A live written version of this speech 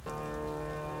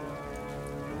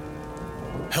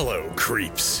Hello,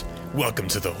 creeps. Welcome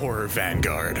to the Horror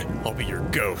Vanguard. I'll be your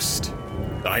ghost.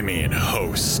 I mean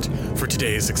host, for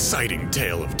today's exciting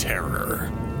tale of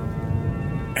terror.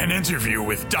 An interview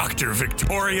with Dr.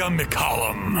 Victoria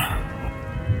McCollum.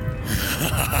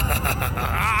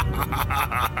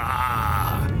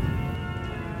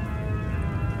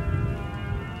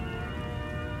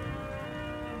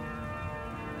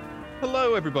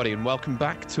 Hello, everybody, and welcome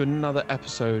back to another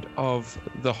episode of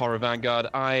the Horror Vanguard.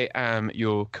 I am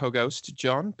your co-ghost,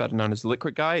 John, better known as the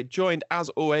Liquid Guy, joined, as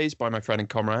always, by my friend and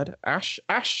comrade, Ash.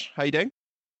 Ash, how you doing?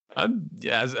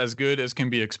 As good as can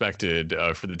be expected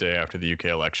for the day after the UK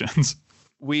elections.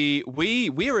 We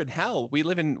are in hell. We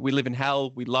live in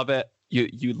hell. We love it.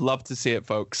 You love to see it,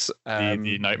 folks.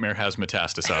 The nightmare has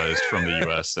metastasized from the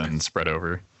US and spread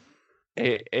over.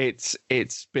 It's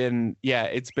been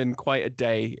quite a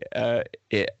day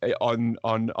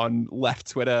on left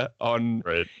Twitter,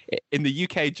 in the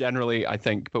UK generally, I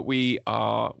think, but we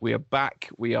are back.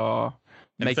 We are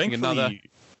making another.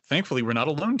 Thankfully, we're not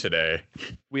alone today.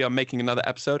 We are making another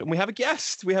episode, and we have a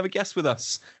guest. We have a guest with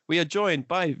us. We are joined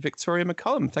by Victoria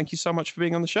McCollum. Thank you so much for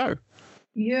being on the show.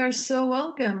 You're so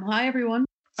welcome. Hi, everyone.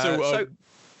 So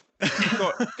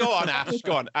go on, Ash.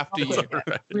 Go on after you.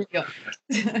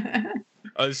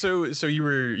 So you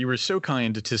were so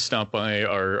kind to stop by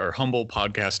our humble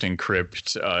podcasting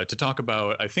crypt to talk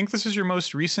about. I think this is your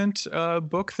most recent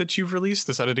book that you've released,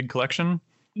 this edited collection.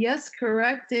 Yes,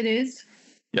 correct. It is.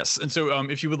 Yes, and so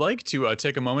if you would like to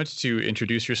take a moment to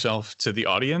introduce yourself to the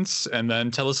audience, and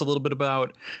then tell us a little bit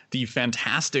about the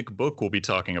fantastic book we'll be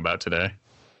talking about today.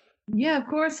 Yeah, of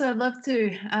course, I'd love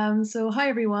to. So hi,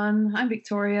 everyone. I'm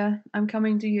Victoria. I'm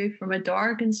coming to you from a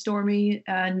dark and stormy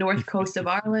north coast of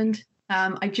Ireland.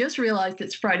 I just realized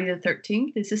it's Friday the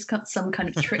 13th. Is this some kind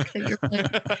of trick that you're playing?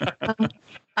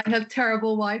 I have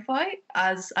terrible Wi-Fi,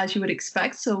 as you would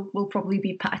expect, so we'll probably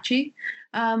be patchy.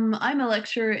 I'm a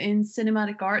lecturer in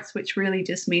cinematic arts, which really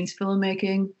just means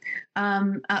filmmaking,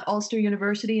 at Ulster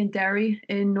University in Derry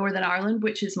in Northern Ireland,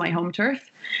 which is my home turf.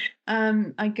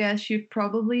 I guess you've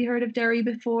probably heard of Derry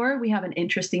before. We have an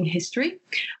interesting history.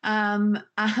 And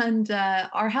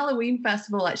our Halloween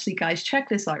festival, actually, guys, check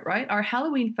this out, right? Our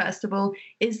Halloween festival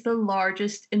is the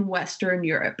largest in Western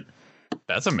Europe.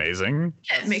 That's amazing.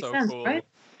 It makes sense, cool. Right?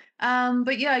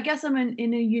 But yeah, I guess I'm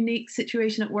in a unique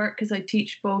situation at work because I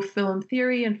teach both film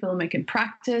theory and filmmaking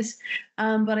practice.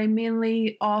 But I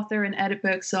mainly author and edit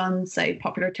books on, say,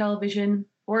 popular television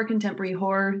or contemporary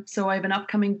horror. So I have an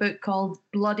upcoming book called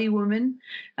Bloody Woman,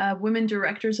 Women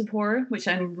Directors of Horror, which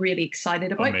I'm really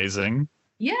excited about. Amazing.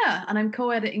 Yeah, and I'm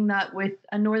co-editing that with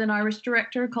a Northern Irish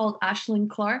director called Aisling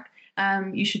Clarke.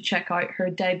 You should check out her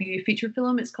debut feature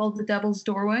film. It's called The Devil's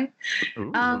Doorway.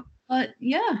 But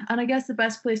yeah, and I guess the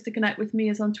best place to connect with me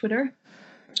is on Twitter.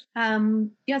 So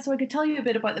I could tell you a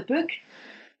bit about the book.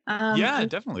 Yeah,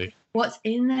 definitely. What's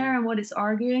in there and what it's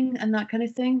arguing and that kind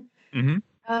of thing. Mm-hmm.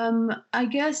 I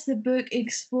guess the book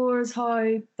explores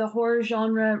how the horror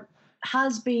genre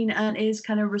has been and is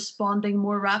kind of responding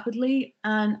more rapidly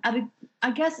and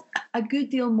I guess a good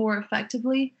deal more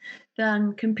effectively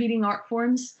than competing art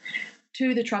forms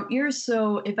to the Trump years.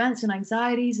 So events and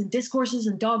anxieties and discourses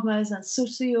and dogmas and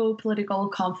socio-political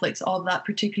conflicts of that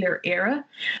particular era.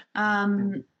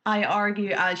 I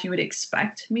argue, as you would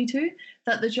expect me to,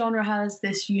 that the genre has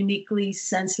this uniquely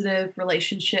sensitive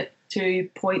relationship to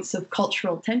points of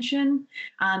cultural tension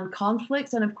and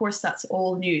conflict. And of course, that's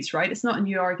old news, right? It's not a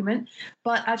new argument.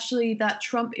 But actually, that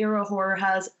Trump era horror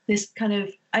has this kind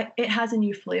of, it has a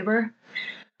new flavor.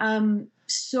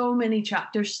 So many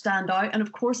chapters stand out. And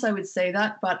of course, I would say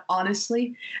that. But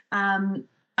honestly,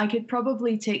 I could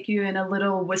probably take you in a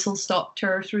little whistle-stop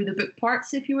tour through the book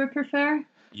parts if you would prefer.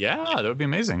 Yeah, that would be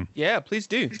amazing. Yeah, please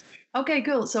do. Okay,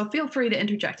 cool. So feel free to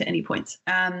interject at any point.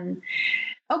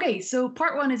 Okay, so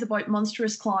part one is about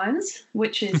monstrous clowns,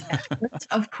 which is excellent,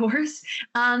 of course,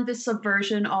 and the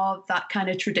subversion of that kind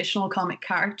of traditional comic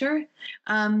character.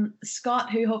 Scott,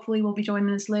 who hopefully will be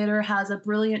joining us later, has a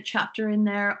brilliant chapter in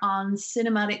there on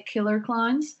cinematic killer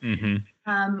clowns. Mm-hmm.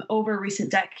 Over recent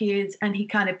decades, and he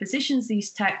kind of positions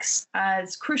these texts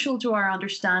as crucial to our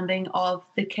understanding of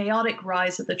the chaotic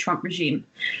rise of the Trump regime.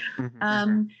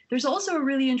 Mm-hmm. There's also a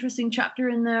really interesting chapter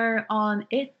in there on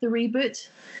It, the reboot,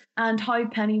 and how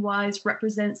Pennywise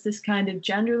represents this kind of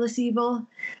genderless evil.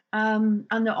 And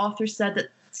the author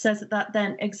says that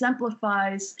then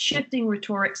exemplifies shifting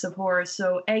rhetorics of horror,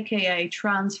 so AKA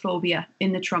transphobia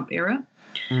in the Trump era.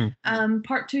 Mm-hmm.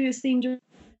 Part two is themed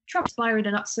Trump inspired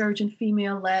an upsurge in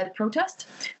female-led protest.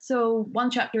 So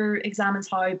one chapter examines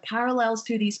how parallels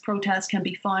to these protests can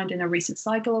be found in a recent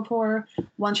cycle of horror.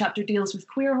 One chapter deals with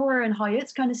queer horror and how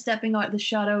it's kind of stepping out of the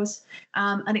shadows,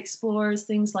 and explores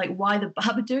things like why the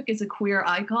Babadook is a queer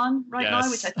icon right now,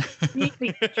 which I think is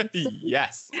really interesting.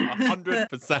 Yes,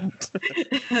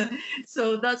 100%.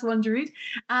 So that's one to read.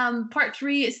 Part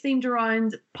 3 is themed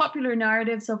around popular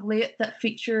narratives of late that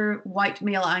feature white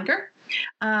male anger.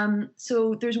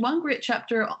 So there's one great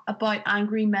chapter about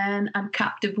angry men and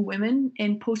captive women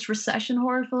in post-recession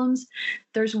horror films.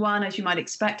 There's one, as you might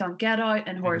expect, on Get Out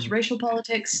and horror's racial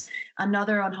politics.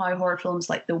 Another on how horror films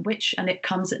like The Witch and It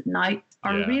Comes at Night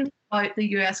are really about the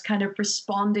US kind of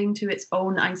responding to its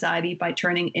own anxiety by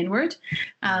turning inward.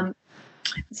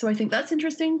 So I think that's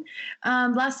interesting.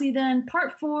 Lastly, then,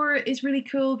 part 4 is really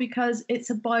cool because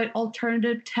it's about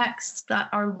alternative texts that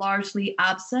are largely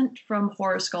absent from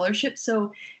horror scholarship.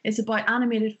 So it's about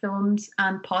animated films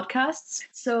and podcasts.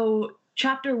 So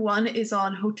chapter 1 is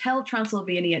on Hotel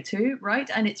Transylvania 2,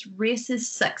 right? And it's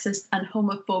racist, sexist, and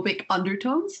homophobic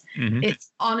undertones.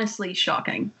 It's honestly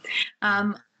shocking.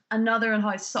 Another on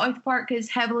how South Park is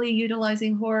heavily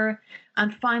utilizing horror.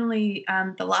 And finally,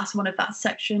 the last one of that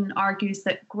section argues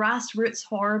that grassroots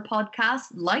horror podcasts,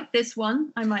 like this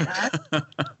one, I might add,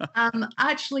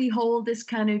 actually hold this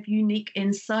kind of unique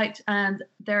insight, and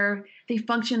they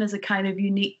function as a kind of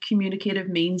unique communicative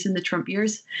means in the Trump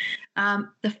years.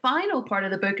 The final part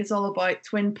of the book is all about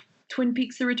Twin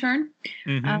Peaks: The Return.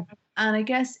 And I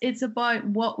guess it's about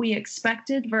what we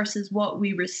expected versus what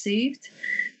we received.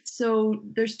 So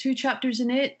there's 2 chapters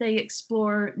in it. They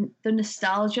explore the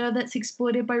nostalgia that's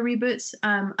exploited by reboots.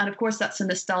 And of course, that's a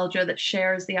nostalgia that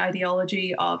shares the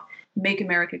ideology of Make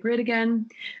America Great Again.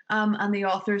 And the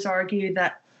authors argue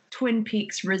that Twin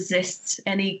Peaks resists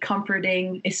any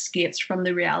comforting escapes from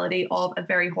the reality of a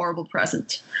very horrible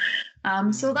present.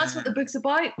 So that's what the book's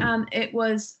about. It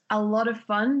was a lot of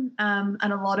fun and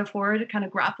a lot of horror to kind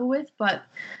of grapple with. But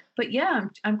yeah,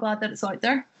 I'm glad that it's out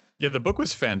there. Yeah, the book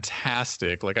was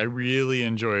fantastic. Like, I really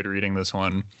enjoyed reading this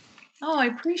one. Oh, I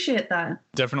appreciate that.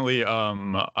 Definitely.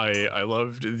 I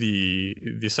loved the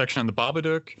section on the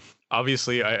Babadook.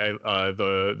 Obviously,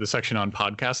 the section on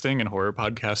podcasting and horror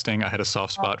podcasting. I had a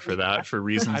soft spot for that for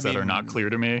reasons that are not clear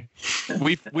to me.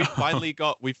 We finally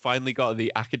got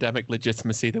the academic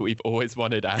legitimacy that we've always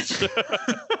wanted, Ash.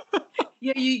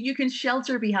 Yeah, you can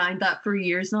shelter behind that for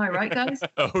years now, right, guys?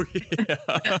 Oh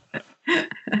yeah.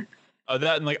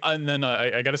 That and then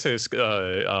I gotta say this.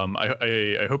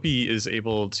 I hope he is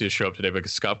able to show up today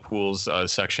because Scott Poole's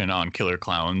section on killer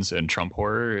clowns and Trump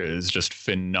horror is just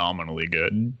phenomenally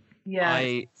good.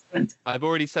 Yeah, I've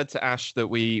already said to Ash that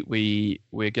we're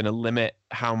going to limit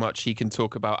how much he can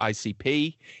talk about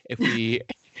ICP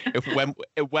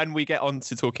when we get on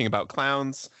to talking about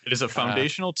clowns. It is a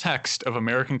foundational text of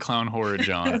American clown horror,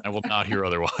 John. I will not hear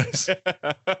otherwise.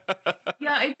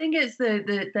 Yeah, I think it's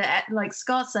the like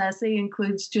Scott's essay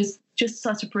includes just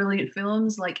such brilliant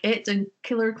films like It and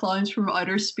Killer Clowns from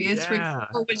Outer Space, for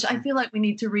example, which I feel like we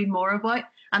need to read more about.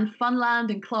 And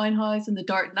Funland and Clownhouse and The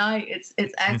Dark Knight. It's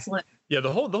excellent. Yeah,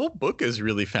 the whole book is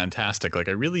really fantastic. Like,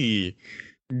 I really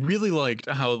liked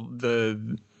how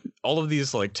all of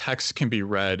these like texts can be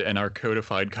read and are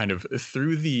codified kind of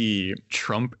through the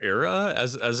Trump era,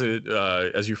 as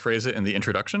you phrase it in the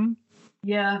introduction.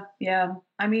 Yeah.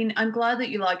 I mean, I'm glad that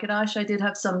you like it, Ash. I did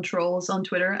have some trolls on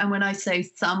Twitter, and when I say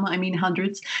some, I mean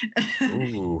hundreds.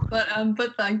 Ooh. But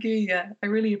thank you. Yeah, I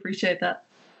really appreciate that.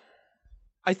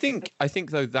 I think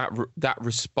though that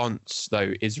response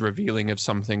though is revealing of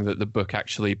something that the book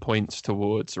actually points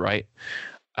towards, right?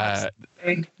 That's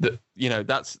the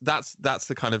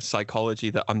kind of psychology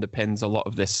that underpins a lot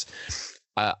of this.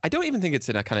 I don't even think it's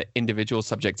in a kind of individual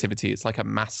subjectivity. It's like a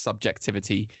mass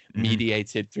subjectivity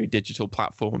mediated through digital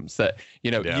platforms that,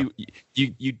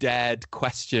 you dared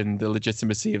question the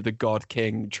legitimacy of the God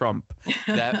King Trump.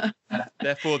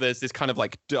 Therefore, there's this kind of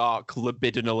like dark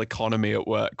libidinal economy at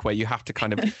work where you have to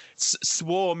kind of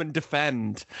swarm and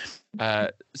defend.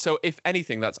 So if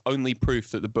anything, that's only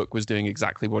proof that the book was doing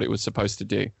exactly what it was supposed to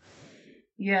do.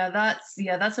 Yeah,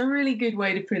 that's a really good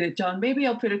way to put it, John. Maybe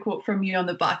I'll put a quote from you on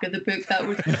the back of the book.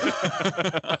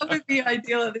 That would be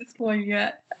ideal at this point.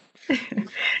 Yeah,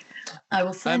 I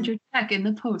will send your check in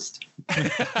the post.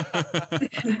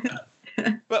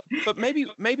 but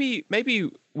maybe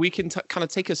we can kind of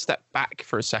take a step back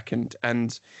for a second,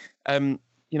 and the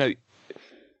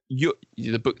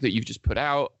book that you've just put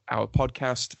out, our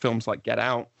podcast, films like Get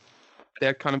Out.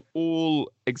 They're kind of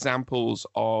all examples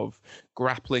of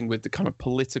grappling with the kind of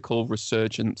political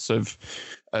resurgence of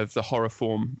the horror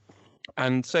form.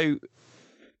 And so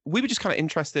we were just kind of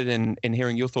interested in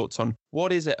hearing your thoughts on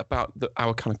what is it about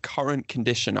our kind of current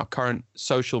condition, our current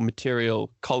social,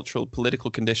 material, cultural, political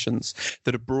conditions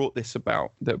that have brought this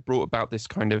about, that brought about this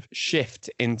kind of shift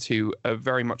into a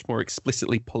very much more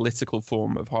explicitly political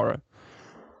form of horror?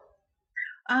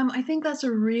 I think that's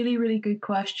a really, really good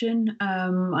question.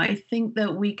 I think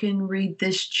that we can read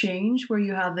this change where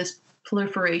you have this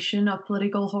proliferation of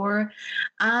political horror,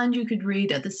 and you could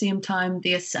read at the same time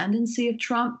the ascendancy of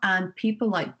Trump and people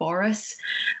like Boris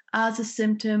as a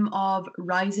symptom of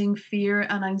rising fear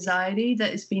and anxiety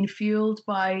that is being fueled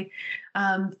by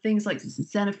things like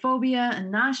xenophobia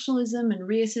and nationalism and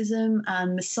racism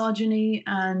and misogyny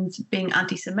and being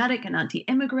anti-Semitic and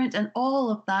anti-immigrant and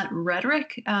all of that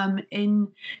rhetoric in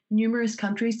numerous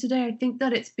countries today. I think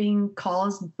that it's being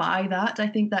caused by that. I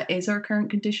think that is our current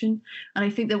condition. And I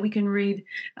think that we can read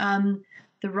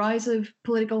the rise of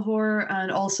political horror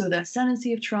and also the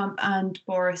ascendancy of Trump and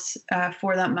Boris,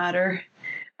 for that matter,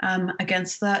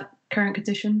 against that current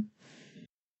condition.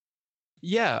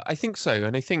 Yeah, I think so.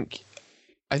 And I think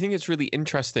it's really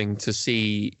interesting to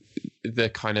see the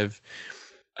kind of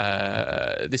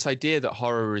this idea that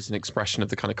horror is an expression of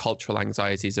the kind of cultural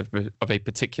anxieties of a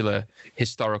particular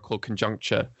historical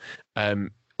conjuncture.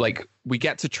 Like we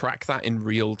get to track that in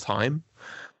real time.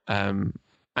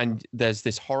 And there's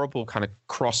this horrible kind of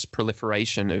cross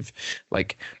proliferation of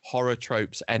like horror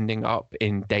tropes ending up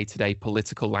in day-to-day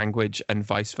political language and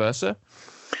vice versa.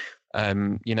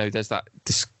 There's that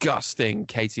disgusting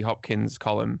Katie Hopkins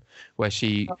column where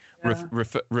she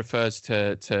refers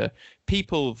to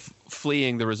people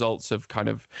fleeing the results of kind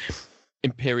of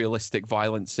imperialistic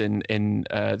violence in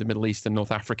the Middle East and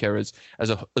North Africa as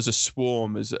a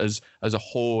swarm, as a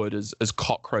horde, as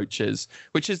cockroaches,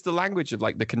 which is the language of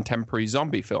like the contemporary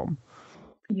zombie film.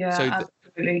 Yeah, so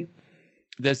absolutely.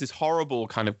 There's this horrible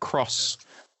kind of cross,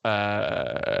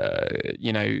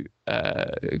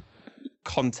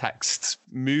 context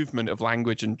movement of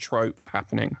language and trope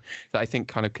happening that I think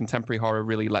kind of contemporary horror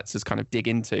really lets us kind of dig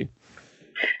into.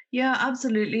 Yeah,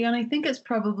 absolutely. And I think it's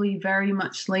probably very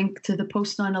much linked to the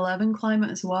post 9/11 climate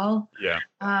as well. Yeah.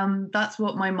 That's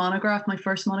what my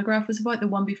first monograph was about, the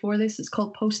one before this. It's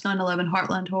called Post 9/11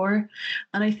 Heartland Horror.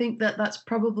 And I think that that's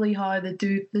probably how the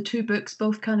two books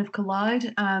both kind of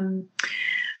collide.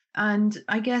 And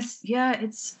I guess, yeah,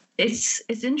 it's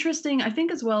interesting. I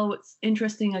think as well what's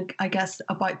interesting, I guess,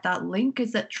 about that link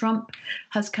is that Trump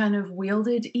has kind of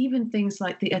wielded even things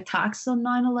like the attacks on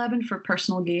 9/11 for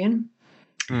personal gain.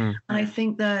 And I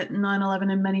think that 9/11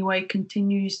 in many ways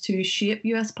continues to shape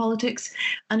US politics,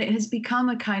 and it has become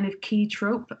a kind of key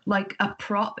trope, like a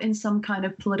prop in some kind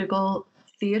of political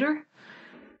theater.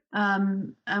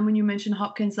 And when you mention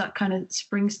Hopkins, that kind of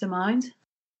springs to mind.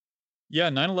 Yeah,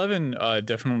 9/11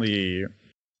 definitely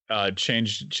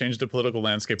changed the political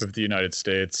landscape of the United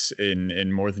States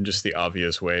in more than just the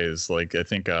obvious ways. Like I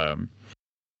think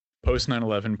post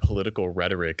 9/11 political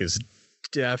rhetoric is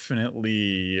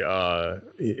definitely,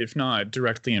 if not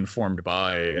directly informed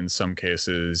by, in some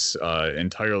cases,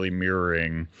 entirely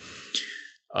mirroring,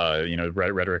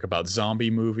 rhetoric about zombie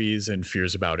movies and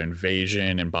fears about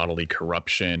invasion and bodily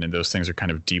corruption. And those things are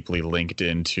kind of deeply linked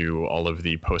into all of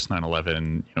the post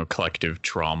 9/11, collective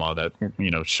trauma that,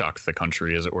 shocked the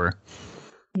country, as it were.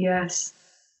 Yes.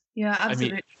 Yeah,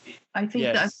 absolutely. I think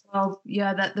that as well,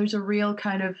 that there's a real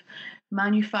kind of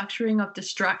manufacturing of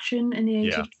distraction in the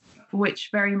age of, which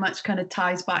very much kind of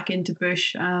ties back into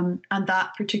Bush and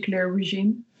that particular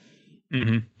regime.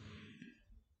 Mm-hmm.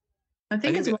 I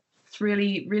think it's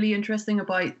really, really interesting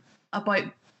about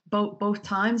both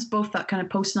times, both that kind of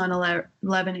post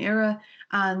 9/11 era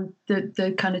and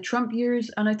the kind of Trump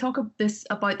years. And I talk about this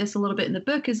a little bit in the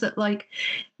book, is that like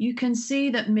you can see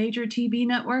that major TV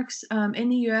networks in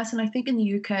the US and I think in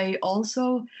the UK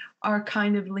also are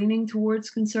kind of leaning towards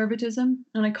conservatism.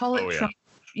 And I call it Trump.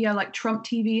 Yeah, like Trump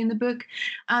TV in the book.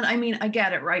 And I mean, I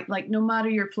get it, right? Like no matter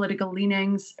your political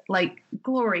leanings, like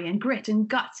glory and grit and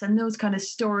guts and those kind of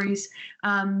stories,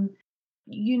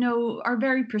 are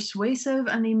very persuasive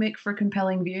and they make for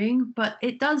compelling viewing. But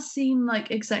it does seem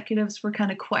like executives were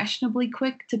kind of questionably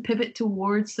quick to pivot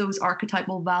towards those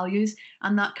archetypal values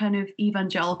and that kind of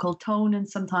evangelical tone and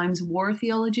sometimes war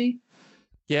theology.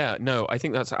 Yeah, no, I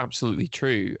think that's absolutely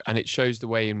true. And it shows the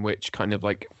way in which kind of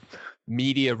like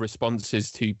media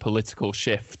responses to political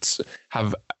shifts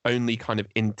have only kind of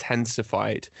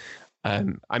intensified.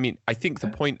 I mean, I think the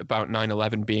point about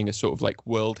 9/11 being a sort of like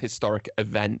world historic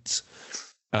event,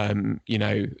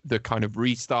 the kind of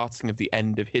restarting of the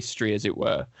end of history, as it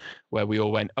were, where we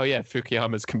all went, oh yeah,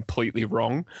 Fukuyama's completely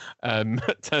wrong.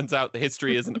 Turns out the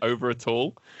history isn't over at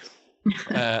all.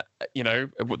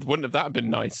 Wouldn't have that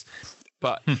been nice?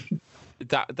 But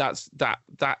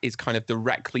that is kind of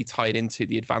directly tied into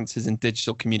the advances in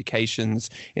digital communications,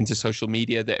 into social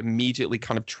media, that immediately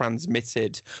kind of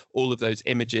transmitted all of those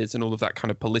images and all of that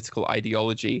kind of political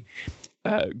ideology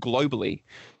globally.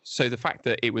 So the fact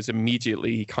that it was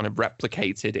immediately kind of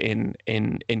replicated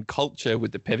in culture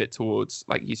with the pivot towards,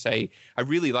 like you say, I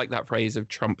really like that phrase of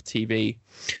Trump TV,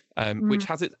 which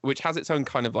has its own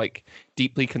kind of like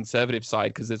deeply conservative side,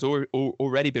 because there's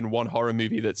already been one horror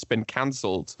movie that's been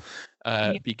cancelled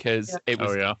because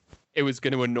it was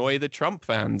going to annoy the Trump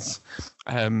fans.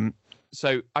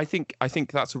 So I think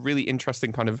that's a really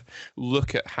interesting kind of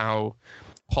look at how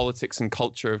politics and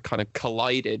culture have kind of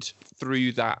collided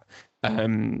through that,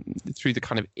 through the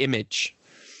kind of image.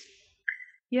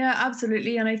 Yeah,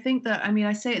 absolutely. And I think that, I mean,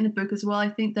 I say it in the book as well, I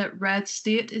think that red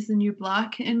state is the new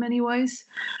black in many ways.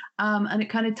 And it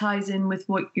kind of ties in with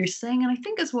what you're saying. And I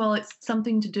think as well, it's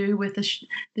something to do with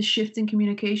the shift in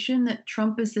communication, that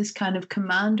Trump is this kind of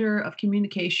commander of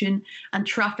communication, and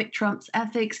traffic trumps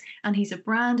ethics. And he's a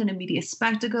brand and a media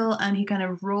spectacle. And he kind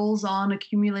of rolls on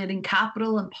accumulating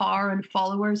capital and power and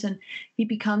followers. And he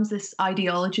becomes this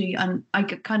ideology. And I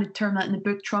kind of term that in the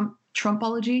book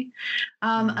Trumpology.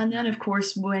 And then, of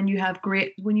course, when you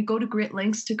go to great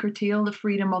lengths to curtail the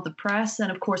freedom of the press,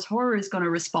 then of course horror is going to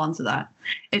respond to that.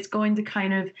 It's going to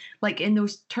kind of, like in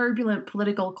those turbulent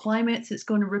political climates, it's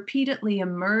going to repeatedly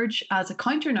emerge as a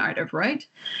counter narrative, right?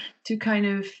 To kind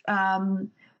of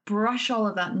brush all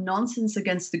of that nonsense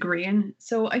against the grain.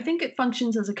 So I think it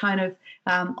functions as a kind of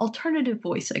alternative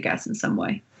voice, I guess, in some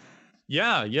way.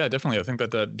 Yeah, definitely. I think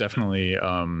that definitely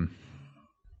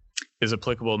is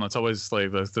applicable, and that's always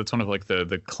like that's one of like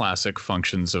the classic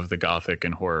functions of the Gothic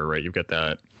and horror, right? You've got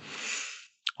that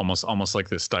almost like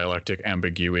this dialectic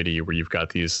ambiguity where you've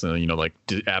got these like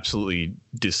absolutely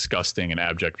disgusting and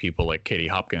abject people like Katie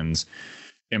Hopkins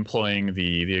employing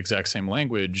the exact same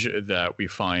language that we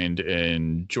find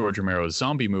in George Romero's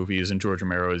zombie movies, and George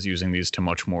Romero is using these to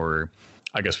much more,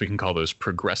 I guess we can call those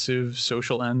progressive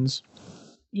social ends.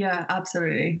 Yeah,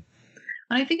 absolutely.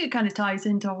 And I think it kind of ties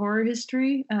into horror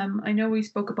history. I know we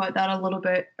spoke about that a little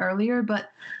bit earlier, but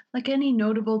like any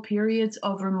notable periods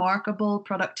of remarkable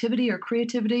productivity or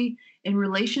creativity in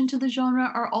relation to the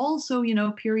genre are also,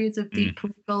 periods of deep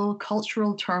political,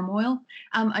 cultural turmoil.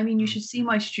 I mean, you should see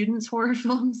my students' horror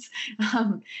films.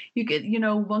 You could,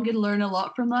 one could learn a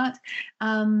lot from that.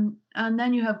 And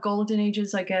then you have golden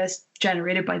ages, I guess,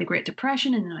 generated by the Great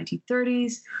Depression in the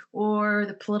 1930s, or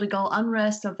the political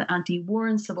unrest of the anti-war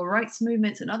and civil rights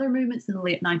movements and other movements in the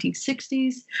late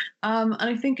 1960s. And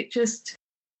I think it just,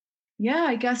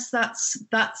 I guess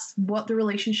that's what the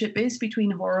relationship is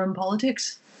between horror and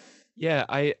politics. Yeah,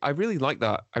 I really like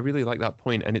that. I really like that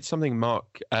point, and it's something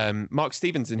Mark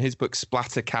Stevens in his book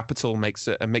Splatter Capital makes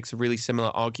a really similar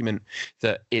argument,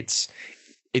 that it's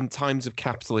in times of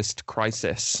capitalist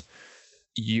crisis,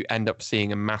 you end up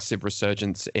seeing a massive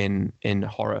resurgence in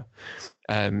horror.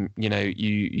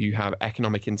 You have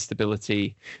economic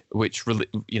instability, which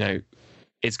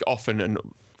is often and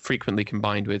frequently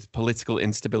combined with political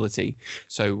instability.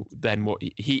 So then what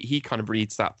he kind of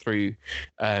reads that through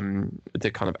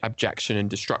the kind of abjection and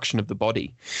destruction of the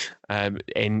body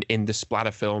in the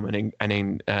splatter film, and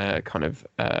in kind of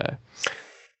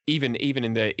even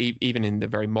in the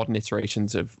very modern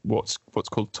iterations of what's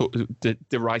called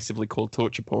derisively called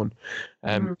torture porn.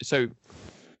 So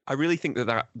I really think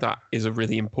that is a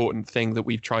really important thing that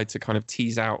we've tried to kind of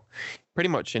tease out pretty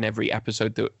much in every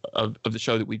episode of the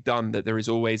show that we've done, that there is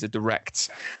always a direct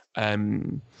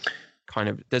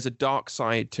there's a dark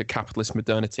side to capitalist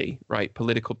modernity, right?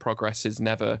 Political progress is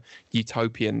never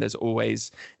utopian. There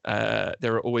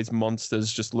are always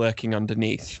monsters just lurking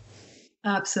underneath.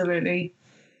 Absolutely.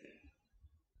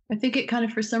 I think it kind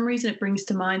of, for some reason, it brings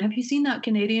to mind, have you seen that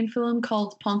Canadian film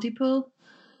called Pontypool?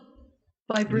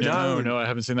 By Bruce? No, I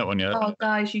haven't seen that one yet. Oh,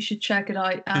 guys, you should check it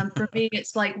out. For me,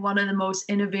 it's like one of the most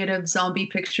innovative zombie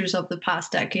pictures of the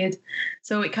past decade.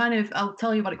 So it kind of, I'll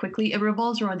tell you about it quickly. It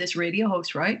revolves around this radio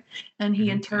host, right? And he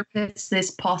interprets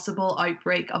this possible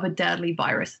outbreak of a deadly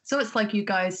virus. So it's like you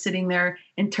guys sitting there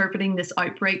interpreting this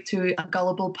outbreak to a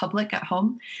gullible public at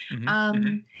home.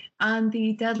 And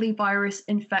the deadly virus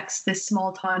infects this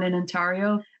small town in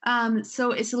Ontario.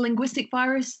 So it's a linguistic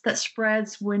virus that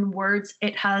spreads when words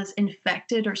it has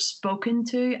infected are spoken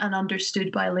to and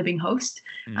understood by a living host.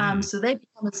 So they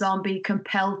become a zombie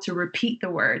compelled to repeat the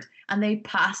word, and they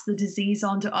pass the disease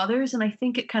on to others. And I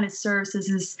think it kind of serves as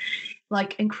this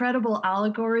like incredible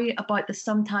allegory about the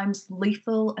sometimes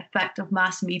lethal effect of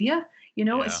mass media,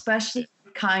 especially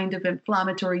kind of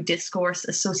inflammatory discourse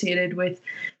associated with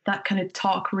that kind of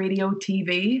talk radio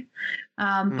TV.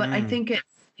 But I think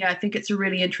Yeah, I think it's a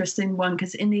really interesting one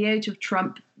because in the age of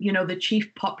Trump, the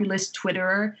chief populist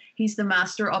Twitterer, he's the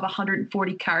master of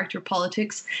 140 character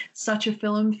politics. Such a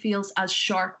film feels as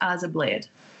sharp as a blade.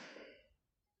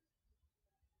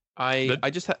 I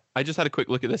just had a quick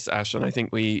look at this, Ash, and I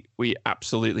think we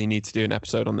absolutely need to do an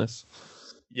episode on this.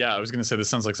 Yeah, I was going to say this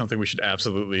sounds like something we should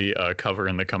absolutely cover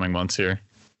in the coming months here.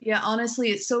 Yeah,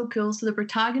 honestly, it's so cool. So the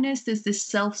protagonist is this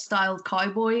self-styled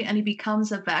cowboy, and he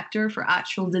becomes a vector for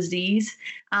actual disease,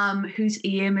 whose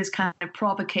aim is kind of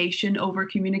provocation over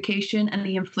communication, and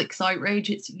he inflicts outrage.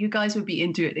 You guys would be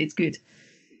into it. It's good.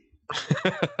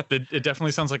 It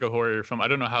definitely sounds like a horror film. I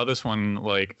don't know how this one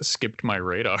skipped my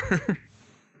radar.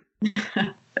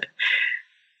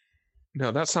 No,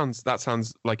 that sounds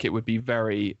like it would be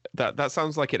very. That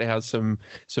sounds like it has some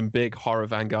big Horror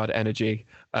Vanguard energy.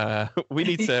 We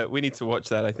need to watch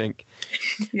that, I think.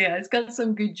 Yeah, it's got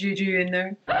some good juju in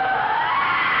there.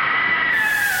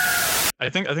 I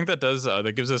think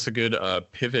that gives us a good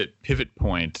pivot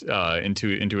point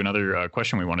into another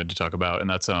question we wanted to talk about, and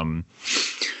that's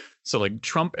so like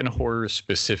Trump and horror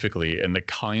specifically, and the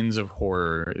kinds of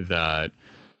horror that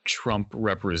Trump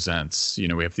represents.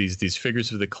 We have these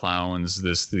figures of the clowns, the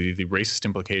racist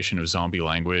implication of zombie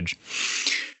language,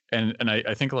 and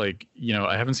I think I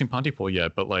haven't seen Pontypool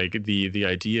yet, but the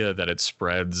idea that it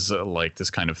spreads like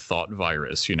this kind of thought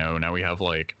virus. Now we have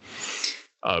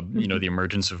the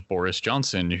emergence of Boris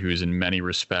Johnson, who's in many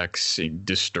respects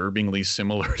disturbingly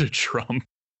similar to Trump.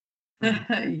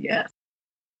 Yes.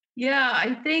 Yeah,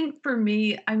 I think for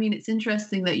me, it's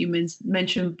interesting that you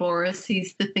mentioned Boris.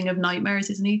 He's the thing of nightmares,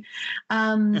 isn't he?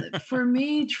 For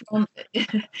me, Trump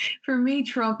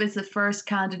is the first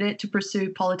candidate to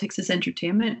pursue politics as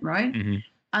entertainment, right? Mm-hmm.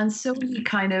 And so he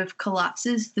kind of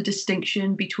collapses the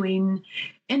distinction between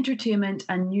entertainment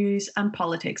and news and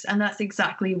politics. And that's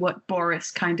exactly what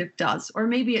Boris kind of does. Or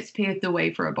maybe it's paved the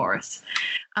way for a Boris.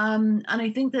 And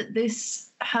I think that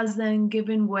this has then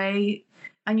given way,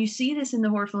 and you see this in the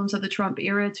horror films of the Trump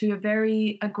era, to a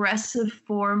very aggressive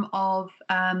form of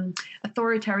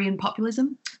authoritarian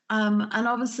populism. And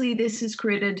obviously this has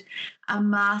created a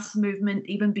mass movement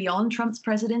even beyond Trump's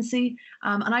presidency.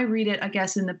 And I read it, I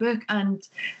guess, in the book. And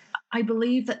I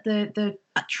believe that the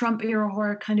Trump era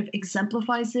horror kind of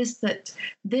exemplifies that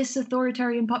this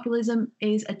authoritarian populism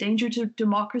is a danger to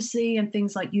democracy and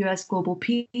things like US global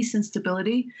peace and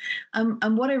stability.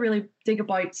 And what I really dig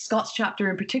about Scott's chapter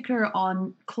in particular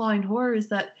on clown horror is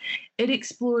that it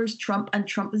explores Trump and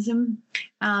Trumpism,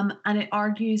 and it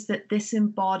argues that this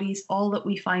embodies all that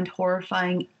we find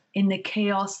horrifying in the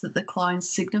chaos that the clown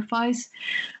signifies.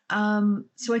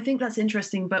 So I think that's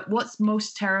interesting. But what's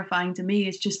most terrifying to me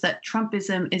is just that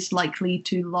Trumpism is likely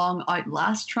to long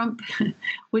outlast Trump,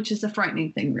 which is a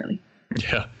frightening thing, really.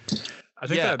 Yeah. I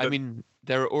think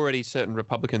there are already certain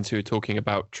Republicans who are talking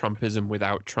about Trumpism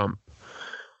without Trump,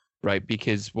 right?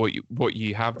 Because what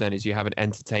you have then is you have an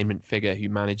entertainment figure who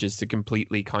manages to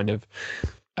completely kind of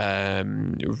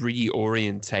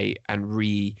reorientate and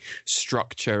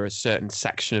restructure a certain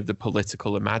section of the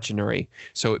political imaginary,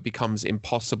 so it becomes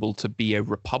impossible to be a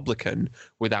Republican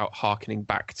without hearkening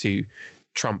back to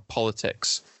Trump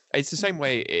politics. It's the same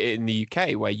way in the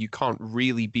UK, where you can't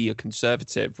really be a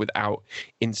conservative without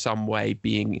in some way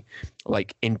being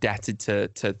indebted to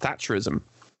Thatcherism.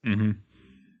 Mm-hmm.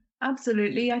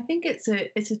 Absolutely. I think it's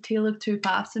a tale of two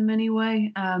paths in many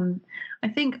ways. I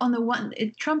think on the one,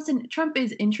 Trump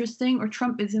is interesting, or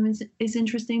Trumpism is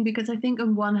interesting, because I think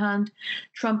on one hand,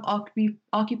 Trump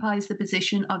occupies the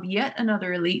position of yet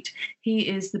another elite. He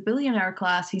is the billionaire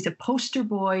class. He's a poster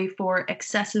boy for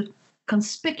excessive,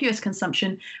 conspicuous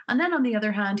consumption. And then on the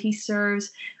other hand, he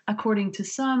serves, according to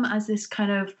some, as this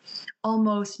kind of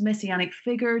almost messianic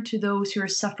figure to those who are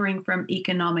suffering from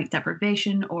economic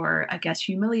deprivation, or I guess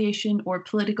humiliation, or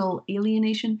political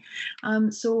alienation.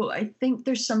 So I think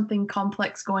there's something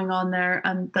complex going on there,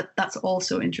 and that's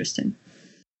also interesting.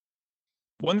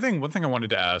 One thing I wanted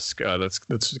to ask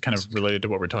that's kind of related to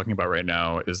what we're talking about right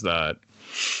now is that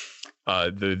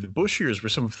the Bush years were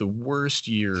some of the worst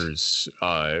years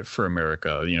for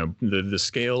America. The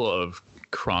scale of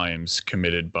crimes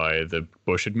committed by the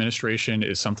Bush administration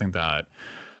is something that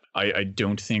I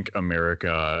don't think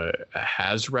America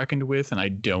has reckoned with, and I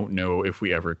don't know if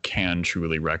we ever can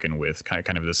truly reckon with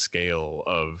kind of the scale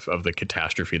of the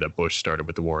catastrophe that Bush started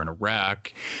with the war in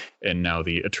Iraq and now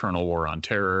the eternal war on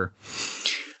terror.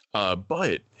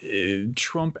 But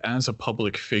Trump as a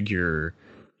public figure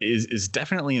is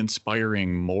definitely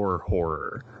inspiring more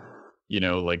horror.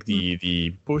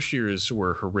 The Bush years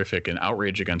were horrific, and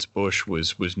outrage against Bush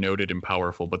was noted and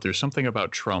powerful. But there's something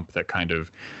about Trump that kind of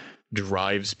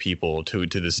drives people to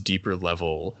this deeper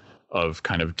level of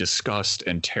kind of disgust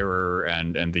and terror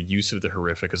and the use of the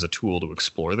horrific as a tool to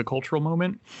explore the cultural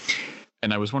moment.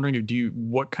 And I was wondering,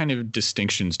 what kind of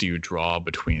distinctions do you draw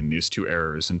between these two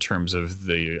eras in terms of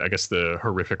the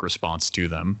horrific response to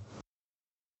them?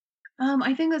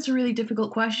 I think that's a really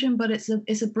difficult question, but it's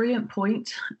a brilliant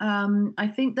point.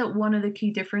 I think that one of the key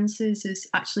differences is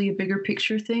actually a bigger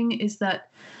picture thing, is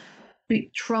that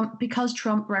because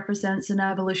Trump represents an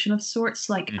evolution of sorts,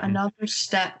 like another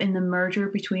step in the merger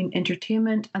between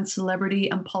entertainment and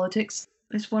celebrity and politics.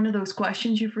 It's one of those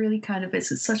questions you've really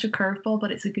it's such a curveball,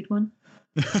 but it's a good one.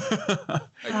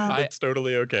 That's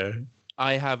totally okay.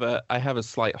 I have a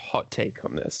slight hot take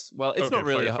on this. Well, it's okay, not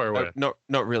really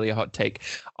not really a hot take.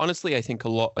 Honestly, I think a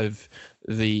lot of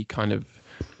the kind of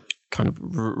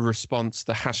response,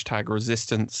 the hashtag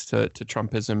resistance to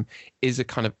Trumpism, is a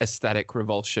kind of aesthetic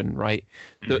revulsion, right?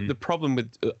 The problem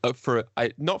with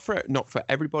not for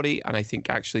everybody, and I think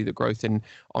actually the growth in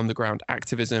on the ground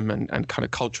activism and kind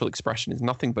of cultural expression is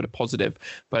nothing but a positive.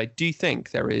 But I do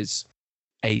think there is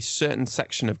a certain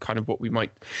section of kind of what we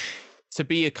might, to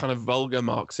be a kind of vulgar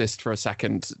Marxist for a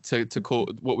second, to call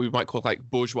what we might call like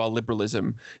bourgeois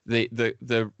liberalism.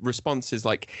 The response is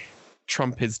like,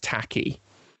 Trump is tacky.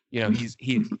 You know,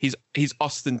 he's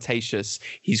ostentatious,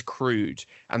 he's crude,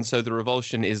 and so the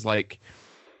revulsion is like,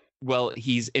 well,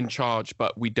 he's in charge,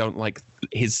 but we don't like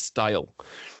his style.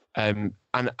 And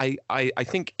I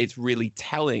think it's really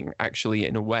telling, actually,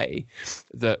 in a way,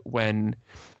 that when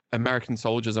American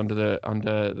soldiers under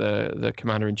the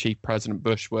commander-in-chief, President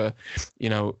Bush, were,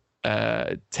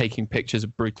 taking pictures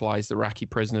of brutalized Iraqi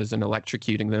prisoners and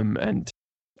electrocuting them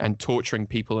and torturing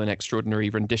people in extraordinary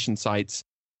rendition sites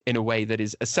in a way that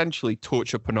is essentially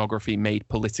torture pornography made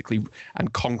politically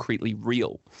and concretely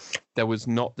real, there was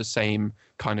not the same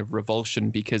kind of revulsion,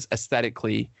 because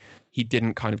aesthetically he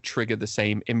didn't kind of trigger the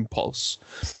same impulse.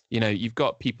 You've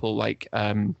got people like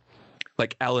Ellen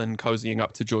cozying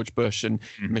up to George Bush and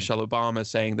Michelle Obama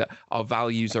saying that our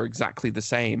values are exactly the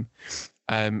same.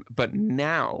 But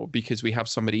now, because we have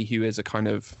somebody who is a kind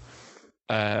of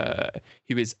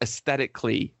who is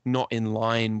aesthetically not in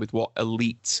line with what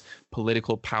elite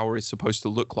political power is supposed to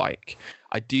look like,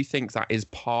 I do think that is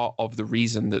part of the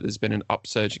reason that there's been an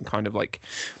upsurge in kind of like,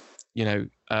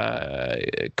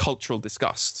 cultural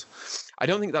disgust. I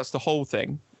don't think that's the whole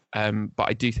thing, but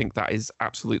I do think that is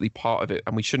absolutely part of it,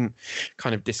 and we shouldn't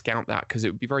kind of discount that, because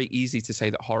it would be very easy to say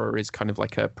that horror is kind of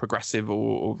like a progressive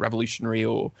or revolutionary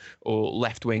or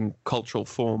left-wing cultural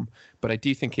form, but I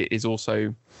do think it is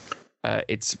also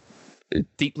it's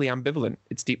deeply ambivalent.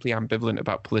 It's deeply ambivalent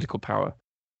about political power.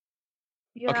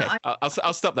 Yeah, okay,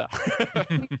 I'll stop there.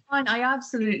 Fine, I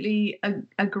absolutely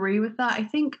agree with that. I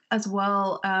think as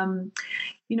well, I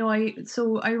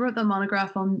wrote the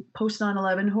monograph on post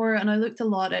 9/11 horror, and I looked a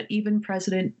lot at even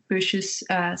President Bush's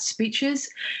speeches,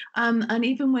 and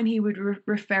even when he would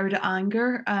refer to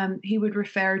anger, he would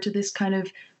refer to this kind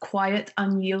of quiet,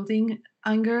 unyielding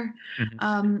anger.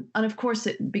 And of course,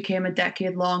 it became a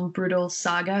decade-long brutal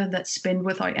saga that spinned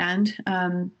without end.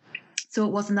 So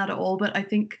it wasn't that at all, but I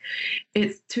think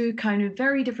it's two kind of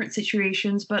very different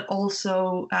situations, but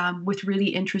also with really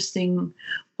interesting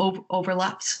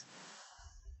overlaps.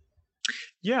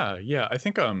 Yeah. I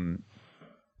think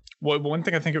one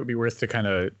thing I think it would be worth to kind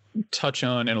of touch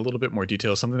on in a little bit more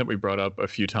detail, something that we brought up a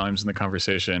few times in the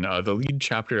conversation. The lead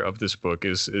chapter of this book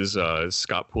is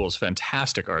Scott Poole's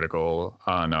fantastic article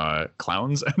on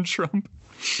clowns and Trump.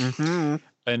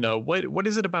 And what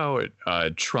is it about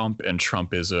Trump and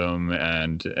Trumpism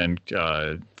and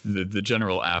the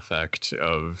general affect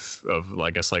of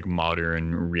I guess like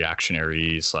modern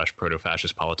reactionary /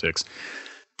 proto-fascist politics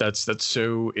that's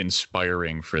so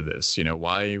inspiring for this?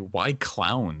 Why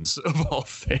clowns of all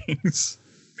things?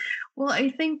 Well, I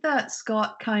think that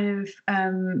Scott kind of,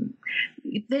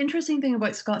 the interesting thing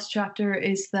about Scott's chapter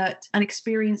is that an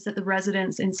experience that the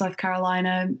residents in South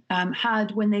Carolina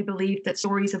had when they believed that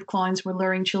stories of clowns were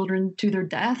luring children to their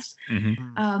deaths.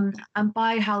 And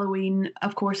by Halloween,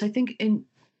 of course, I think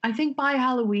by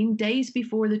Halloween, days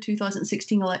before the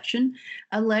 2016 election,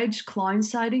 alleged clown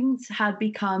sightings had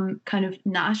become kind of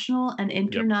national and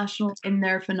international in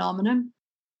their phenomenon.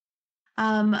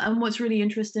 And what's really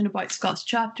interesting about Scott's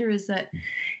chapter is that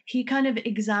he kind of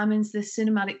examines this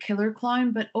cinematic killer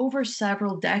clown, but over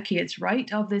several decades,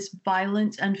 right, of this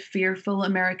violent and fearful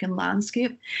American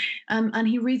landscape. And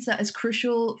he reads that as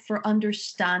crucial for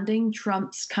understanding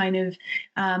Trump's kind of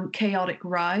chaotic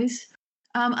rise.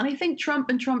 And I think Trump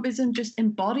and Trumpism just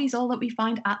embodies all that we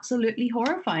find absolutely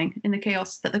horrifying in the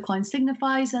chaos that the clown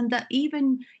signifies, and that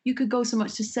even you could go so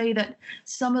much to say that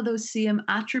some of those same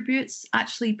attributes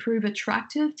actually prove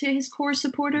attractive to his core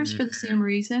supporters for the same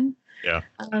reason. Yeah.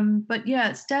 But yeah,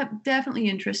 it's definitely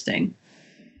interesting.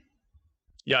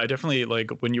 Yeah, I definitely like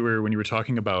when you were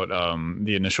talking about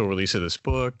the initial release of this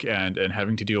book and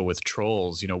having to deal with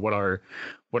trolls. You know, what are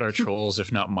trolls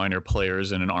if not minor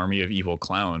players in an army of evil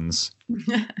clowns?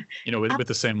 You know, with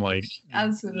the same like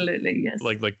absolutely, yes,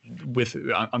 like with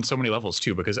on so many levels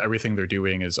too, because everything they're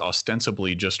doing is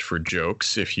ostensibly just for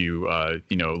jokes. If you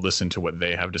you know, listen to what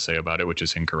they have to say about it, which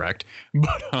is incorrect,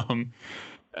 but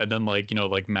and then like, you know,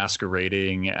 like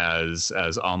masquerading as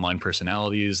online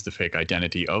personalities, the fake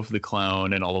identity of the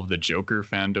clown, and all of the Joker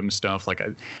fandom stuff. Like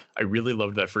I really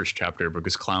loved that first chapter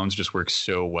because clowns just work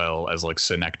so well as like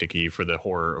synecdoche for the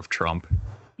horror of Trump.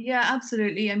 Yeah,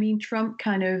 absolutely. I mean, Trump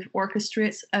kind of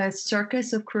orchestrates a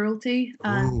circus of cruelty.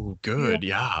 And oh, good.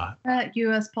 Yeah.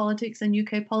 US politics and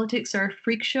UK politics are a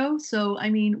freak show. So, I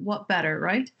mean, what better,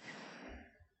 right?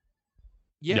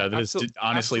 Yeah, that is honestly,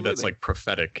 absolutely. That's like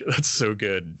prophetic. That's so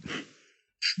good.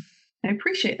 I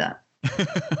appreciate that.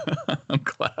 I'm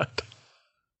glad.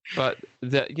 But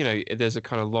that, you know, there's a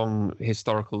kind of long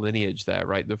historical lineage there,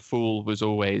 right? The fool was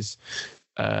always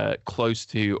close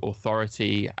to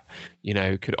authority, you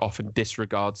know, could often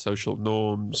disregard social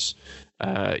norms.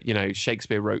 You know,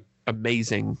 Shakespeare wrote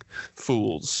amazing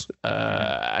fools,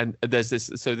 and there is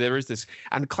this,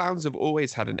 and clowns have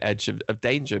always had an edge of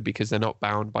danger because they're not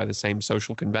bound by the same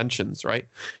social conventions, right?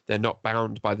 They're not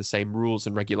bound by the same rules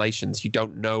and regulations. You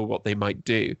don't know what they might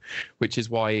do, which is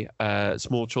why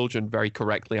small children very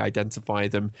correctly identify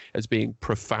them as being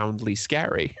profoundly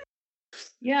scary.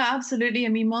 Yeah, absolutely. I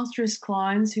mean, monstrous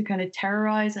clowns who kind of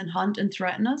terrorize and hunt and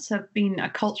threaten us have been a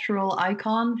cultural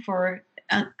icon for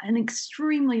an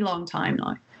extremely long time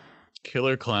now.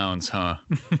 Killer clowns, huh?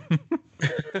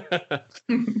 The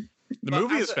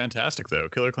movie is fantastic, though.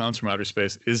 Killer Clowns from Outer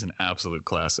Space is an absolute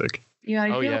classic. Yeah,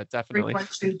 I feel definitely.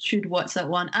 Everyone should watch that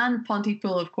one, and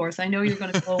Pontypool, of course. I know you're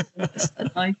going to go with this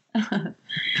now.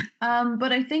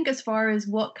 But I think as far as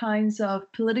what kinds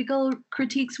of political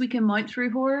critiques we can mount through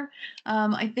horror,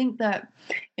 I think that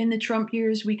in the Trump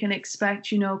years we can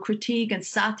expect, you know, critique and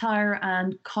satire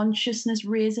and consciousness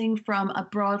raising from a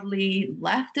broadly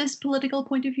leftist political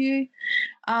point of view.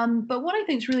 But what I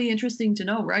think is really interesting to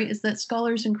know, right, is that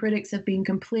scholars and critics have been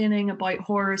complaining about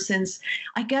horror since,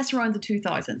 I guess, around the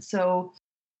 2000s. So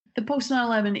the post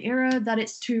 9/11 era, that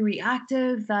it's too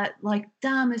reactive, that like,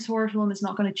 damn, this horror film is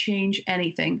not going to change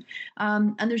anything.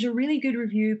 And there's a really good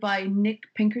review by Nick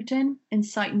Pinkerton in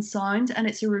Sight and Sound, and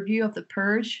it's a review of The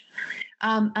Purge.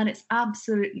 And it's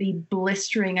absolutely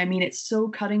blistering. I mean, it's so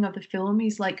cutting of the film.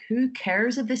 He's like, who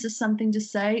cares if this is something to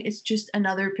say? It's just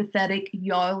another pathetic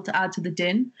yowl to add to the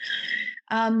din.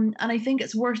 And I think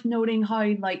it's worth noting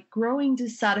how, like, growing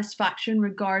dissatisfaction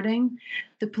regarding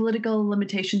the political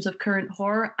limitations of current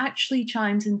horror actually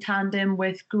chimes in tandem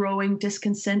with growing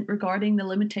discontent regarding the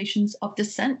limitations of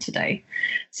dissent today.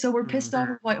 So we're pissed off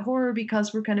about horror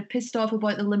because we're kind of pissed off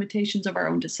about the limitations of our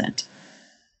own dissent.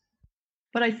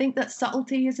 But I think that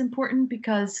subtlety is important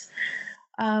because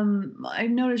I've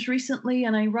noticed recently,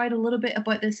 and I write a little bit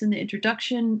about this in the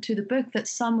introduction to the book, that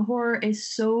some horror is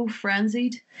so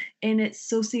frenzied in its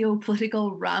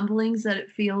socio-political ramblings that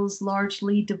it feels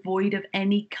largely devoid of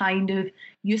any kind of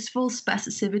useful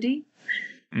specificity.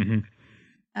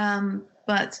 Mm-hmm.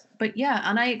 But yeah,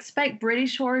 and I expect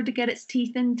British horror to get its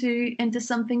teeth into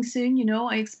something soon. You know,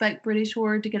 I expect British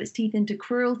horror to get its teeth into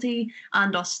cruelty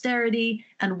and austerity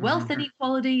and wealth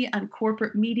inequality and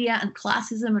corporate media and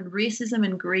classism and racism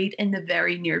and greed in the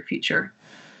very near future.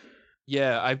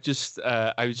 Yeah, I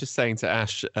was just saying to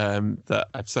Ash that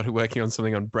I've started working on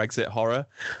something on Brexit horror,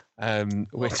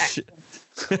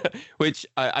 which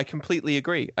I completely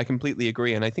agree. I completely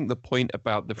agree. And I think the point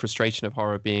about the frustration of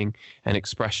horror being an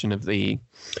expression of the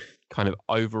kind of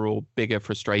overall bigger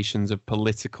frustrations of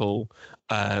political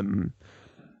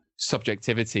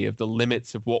subjectivity, of the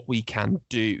limits of what we can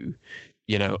do,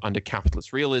 you know, under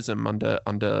capitalist realism, under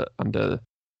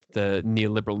the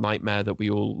neoliberal nightmare that we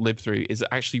all live through, is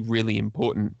actually really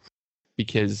important,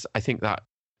 because I think that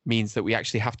means that we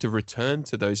actually have to return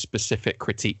to those specific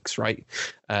critiques, right?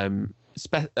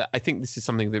 I think this is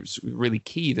something that's really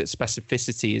key, that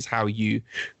specificity is how you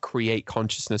create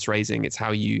consciousness raising. It's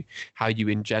how you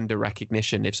engender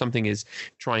recognition. If something is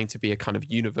trying to be a kind of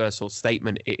universal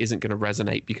statement, it isn't going to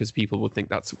resonate because people will think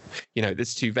that's, you know,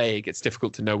 that's too vague. It's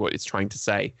difficult to know what it's trying to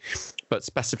say. But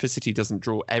specificity doesn't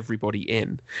draw everybody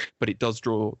in, but it does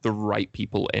draw the right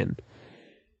people in.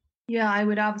 Yeah, I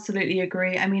would absolutely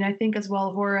agree. I mean, I think as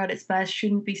well, horror at its best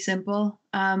shouldn't be simple.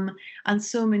 And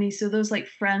so those like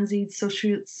frenzied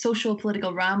social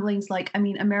political ramblings, like I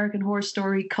mean, American Horror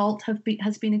Story cult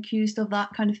has been accused of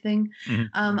that kind of thing.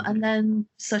 And then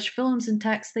such films and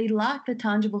texts, they lack the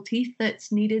tangible teeth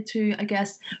that's needed to, I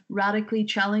guess, radically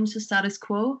challenge the status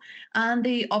quo, and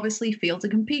they obviously fail to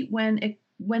compete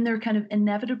when they're kind of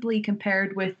inevitably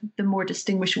compared with the more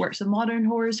distinguished works of modern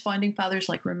horror's founding fathers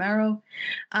like Romero.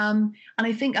 And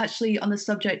I think actually on the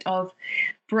subject of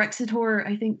Brexit horror,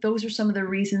 I think those are some of the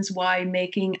reasons why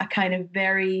making a kind of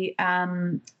very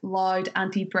loud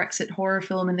anti-Brexit horror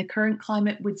film in the current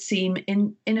climate would seem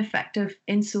ineffective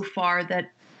insofar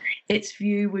that its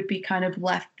view would be kind of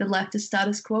the leftist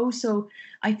status quo. So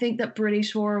I think that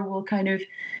British horror will kind of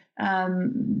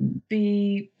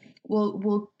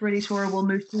British horror will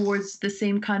move towards the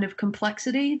same kind of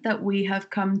complexity that we have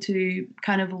come to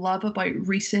kind of love about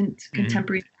recent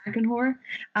contemporary American horror,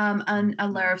 and a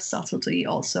layer of subtlety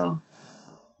also.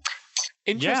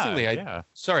 Interestingly,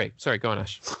 sorry, go on,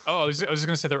 Ash. Oh, I was just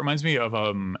going to say that reminds me of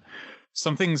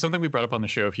something we brought up on the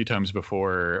show a few times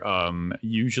before.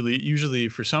 Usually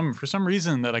for some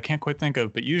reason that I can't quite think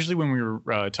of, but usually when we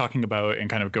were talking about and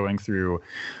kind of going through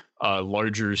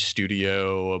larger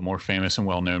studio, more famous and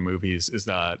well-known movies, is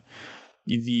that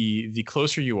the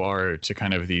closer you are to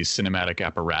kind of the cinematic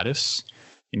apparatus,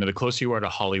 the closer you are to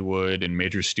Hollywood and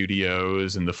major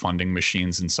studios and the funding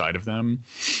machines inside of them,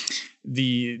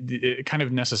 it kind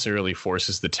of necessarily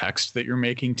forces the text that you're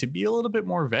making to be a little bit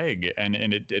more vague, and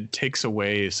it takes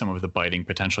away some of the biting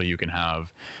potential you can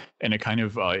have, and it kind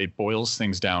of it boils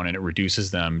things down and it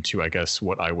reduces them to, I guess,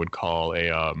 what I would call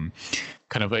a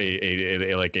kind of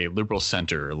a like a liberal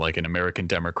center, like an American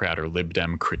Democrat or Lib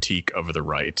Dem critique of the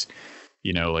right.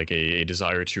 Like a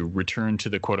desire to return to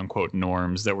the quote unquote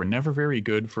norms that were never very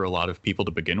good for a lot of people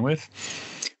to begin with.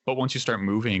 But once you start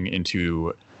moving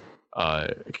into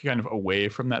kind of away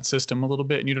from that system a little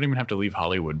bit, and you don't even have to leave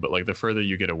Hollywood, but like the further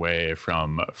you get away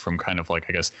from kind of like,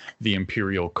 I guess, the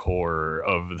imperial core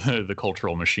of the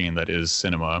cultural machine that is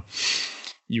cinema,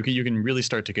 you can really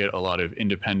start to get a lot of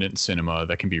independent cinema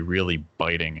that can be really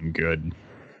biting and good.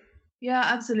 Yeah,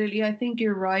 absolutely. I think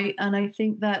you're right. And I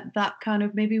think that kind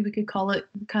of, maybe we could call it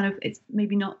kind of, it's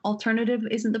maybe not alternative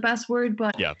isn't the best word,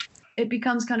 but yeah, it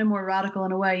becomes kind of more radical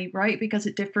in a way, right? Because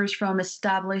it differs from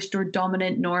established or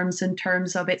dominant norms in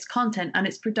terms of its content and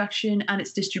its production and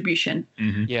its distribution.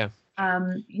 Yeah.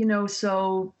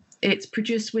 So it's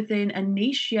produced within a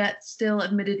niche, yet still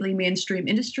admittedly mainstream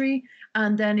industry.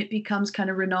 And then it becomes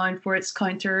kind of renowned for its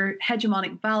counter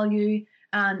hegemonic value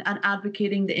and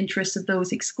advocating the interests of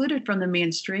those excluded from the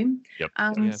mainstream. Yep.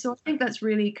 So I think that's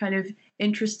really kind of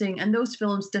interesting. And those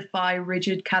films defy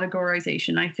rigid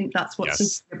categorization. I think that's what's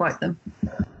so great about them.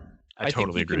 I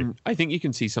totally agree. I think you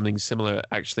can see something similar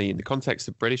actually in the context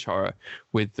of British horror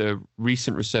with the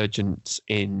recent resurgence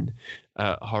in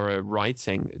horror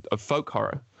writing, of folk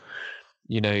horror.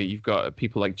 You've got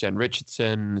people like Jen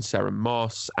Richardson, Sarah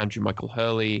Moss, Andrew Michael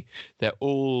Hurley. They're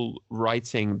all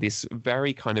writing this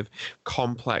very kind of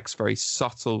complex, very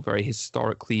subtle, very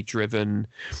historically driven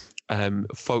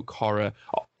folk horror,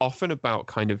 often about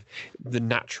kind of the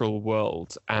natural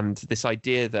world and this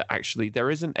idea that actually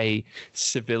there isn't a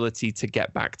civility to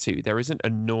get back to. There isn't a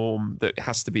norm that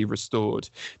has to be restored,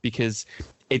 because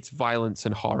it's violence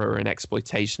and horror and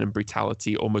exploitation and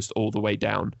brutality almost all the way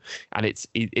down, and it's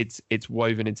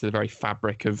woven into the very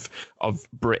fabric of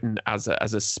Britain as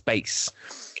a space.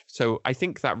 So I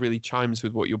think that really chimes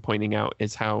with what you're pointing out,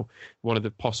 is how one of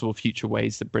the possible future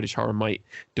ways that British horror might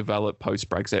develop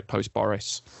post-Brexit,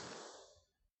 post-Boris.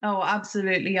 Oh,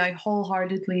 absolutely. I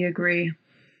wholeheartedly agree.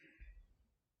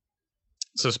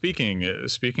 So speaking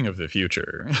of the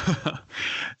future,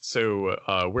 so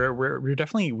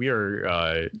we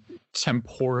are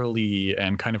temporally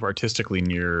and kind of artistically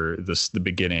near the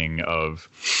beginning of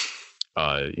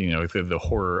the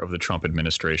horror of the Trump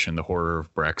administration, the horror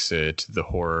of Brexit, the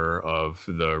horror of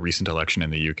the recent election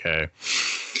in the UK.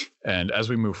 And as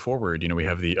we move forward, we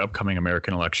have the upcoming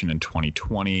American election in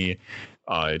 2020.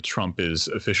 Trump is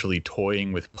officially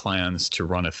toying with plans to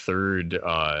run a third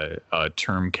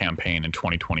term campaign in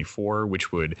 2024,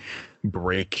 which would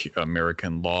break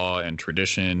American law and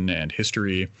tradition and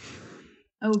history.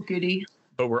 Oh, goody.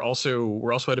 But we're also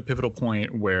at a pivotal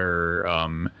point where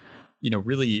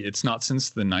really, it's not since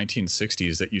the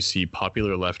 1960s that you see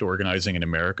popular left organizing in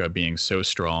America being so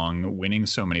strong, winning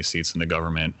so many seats in the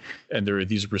government, and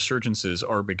these resurgences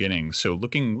are beginning. So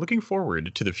looking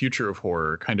forward to the future of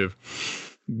horror, kind of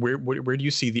where do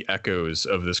you see the echoes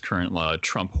of this current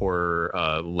Trump horror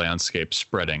landscape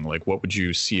spreading? Like, what would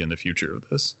you see in the future of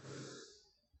this?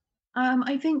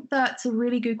 I think that's a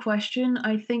really good question.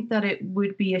 I think that it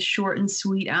would be a short and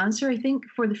sweet answer. I think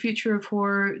for the future of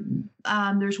horror,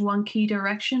 there's one key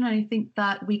direction. And I think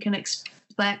that we can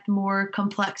expect more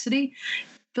complexity.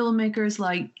 Filmmakers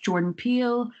like Jordan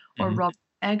Peele or Robert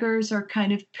Eggers are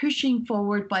kind of pushing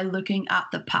forward by looking at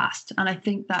the past. And I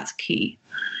think that's key.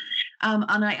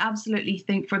 And I absolutely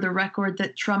think, for the record,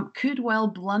 that Trump could well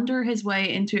blunder his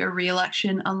way into a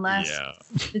re-election unless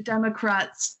the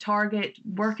Democrats target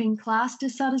working class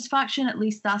dissatisfaction. At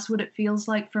least that's what it feels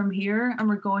like from here. And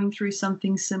we're going through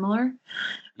something similar.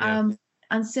 Yeah.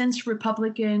 And since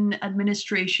Republican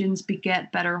administrations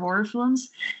beget better horror films,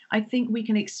 I think we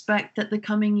can expect that the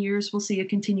coming years will see a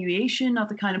continuation of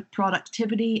the kind of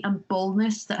productivity and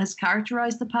boldness that has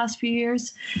characterized the past few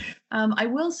years. I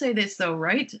will say this, though,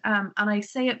 right? And I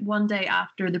say it one day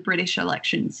after the British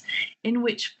elections, in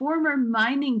which former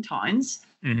mining towns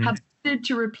have voted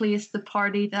to replace the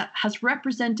party that has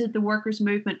represented the workers'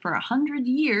 movement for 100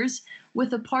 years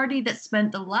with a party that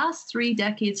spent the last 3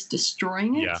 decades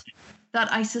destroying it. Yeah. That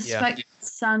I suspect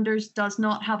Sanders does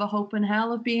not have a hope in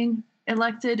hell of being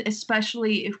elected,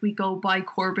 especially if we go by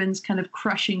Corbyn's kind of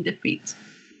crushing defeat.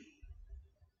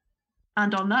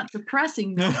 And on that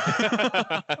depressing note...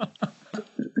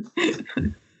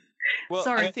 Well,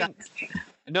 sorry, I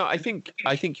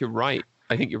think you're right.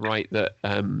 I think you're right that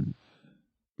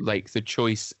like the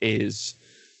choice is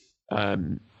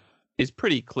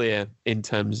pretty clear in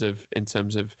terms of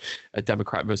a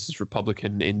Democrat versus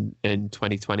Republican in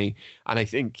 2020. And I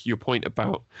think your point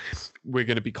about we're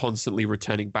going to be constantly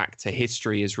returning back to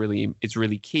history is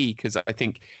really key, because I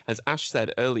think, as Ash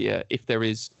said earlier, if there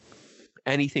is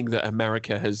anything that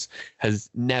America has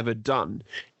never done,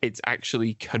 it's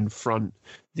actually confront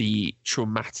the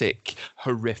traumatic,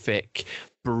 horrific,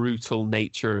 brutal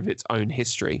nature of its own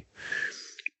history.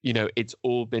 You know, it's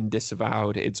all been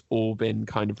disavowed. It's all been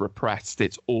kind of repressed.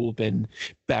 It's all been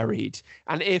buried.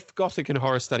 And if Gothic and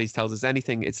horror studies tells us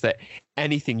anything, it's that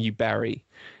anything you bury,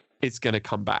 it's going to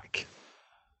come back.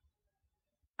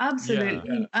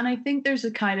 Absolutely. Yeah. And I think there's a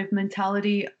kind of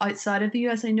mentality outside of the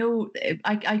US. I know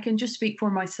I can just speak for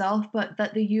myself, but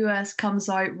that the US comes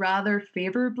out rather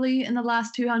favorably in the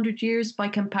last 200 years by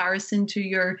comparison to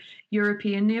your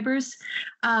European neighbors.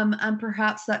 And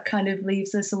perhaps that kind of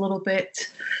leaves us a little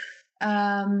bit,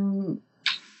 I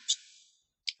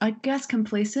guess,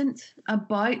 complacent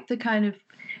about the kind of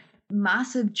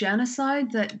massive genocide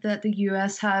that the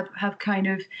US have kind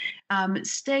of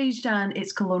staged, and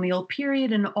its colonial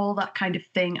period and all that kind of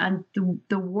thing, and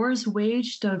the wars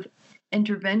waged of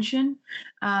intervention,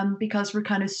 because we're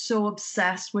kind of so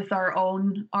obsessed with our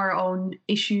own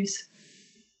issues.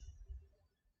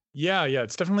 Yeah,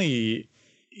 it's definitely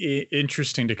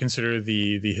interesting to consider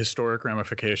the historic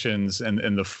ramifications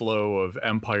and the flow of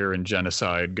empire and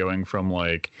genocide going from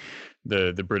like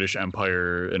the British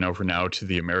Empire and over now to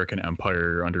the American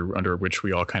Empire under which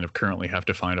we all kind of currently have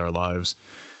to find our lives.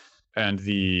 And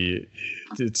there's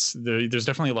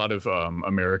definitely a lot of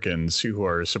Americans who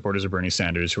are supporters of Bernie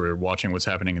Sanders who are watching what's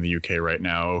happening in the UK right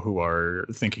now, who are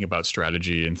thinking about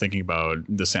strategy and thinking about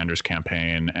the Sanders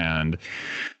campaign and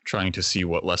trying to see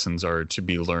what lessons are to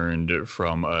be learned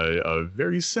from a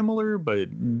very similar but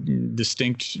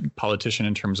distinct politician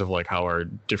in terms of like how our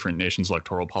different nations'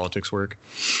 electoral politics work.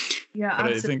 Yeah,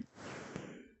 but absolutely.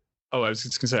 I was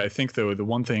just going to say, I think, though, the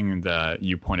one thing that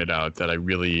you pointed out that I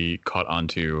really caught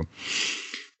onto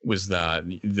was that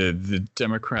the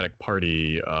Democratic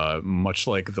Party, much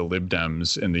like the Lib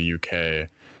Dems in the UK,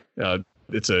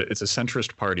 it's a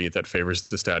centrist party that favors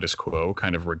the status quo,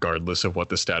 kind of regardless of what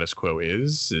the status quo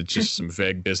is. It's just some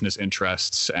vague business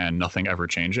interests and nothing ever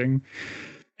changing.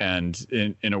 And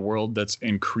in a world that's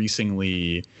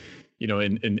increasingly... You know,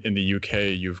 in the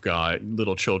UK, you've got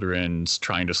little children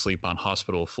trying to sleep on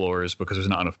hospital floors because there's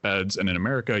not enough beds. And in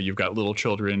America, you've got little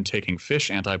children taking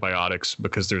fish antibiotics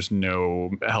because there's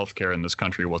no healthcare in this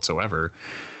country whatsoever.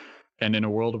 And in a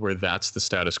world where that's the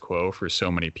status quo for so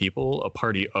many people, a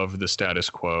party of the status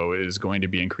quo is going to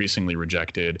be increasingly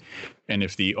rejected. And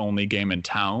if the only game in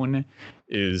town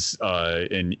is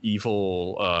an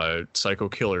evil psycho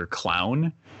killer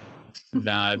clown,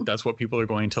 that's what people are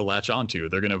going to latch onto.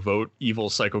 They're going to vote evil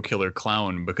psycho killer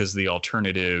clown because the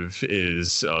alternative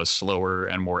is a slower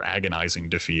and more agonizing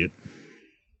defeat.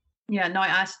 Yeah, no,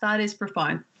 Ash, that is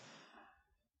profound.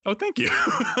 Oh, thank you.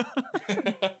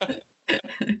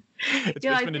 It's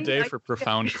been a day for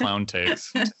profound clown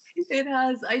takes. It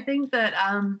has. I think that,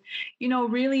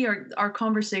 really our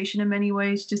conversation in many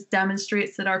ways just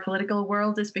demonstrates that our political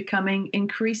world is becoming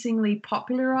increasingly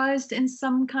popularized in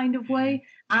some kind of way,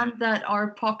 and that our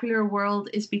popular world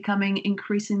is becoming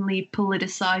increasingly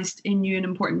politicized in new and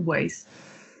important ways.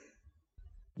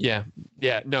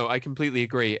 Yeah, no, I completely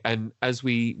agree. And as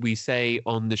we say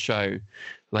on the show,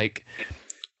 like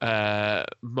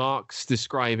Marx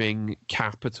describing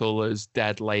capital as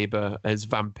dead labor, as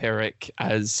vampiric,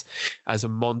 as a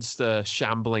monster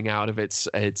shambling out of its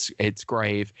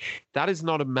grave. That is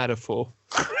not a metaphor.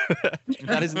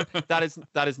 that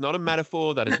is not a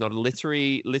metaphor. That is not a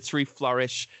literary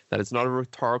flourish. That is not a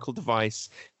rhetorical device.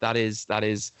 That is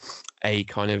a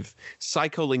kind of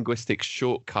psycholinguistic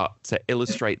shortcut to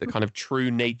illustrate the kind of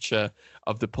true nature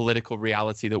of the political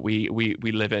reality that we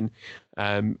live in.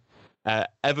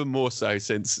 Ever more so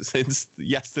since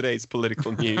yesterday's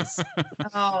political news.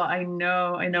 Oh, I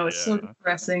know. It's so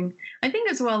depressing. I think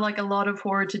as well, like a lot of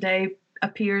horror today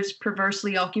appears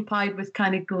perversely occupied with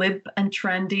kind of glib and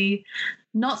trendy,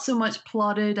 not so much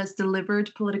plotted as delivered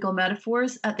political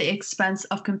metaphors at the expense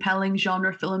of compelling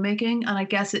genre filmmaking. And I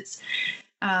guess it's,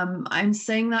 I'm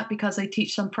saying that because I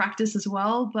teach some practice as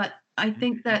well, but I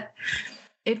think that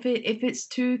if it's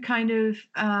too kind of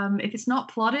if it's not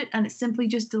plotted and it's simply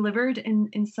just delivered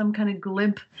in some kind of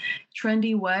glib,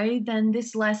 trendy way, then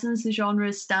this lessens the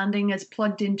genre's standing as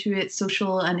plugged into its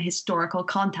social and historical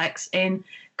context in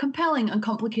compelling,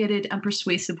 uncomplicated, and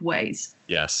persuasive ways.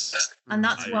 Yes, and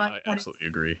that's why I absolutely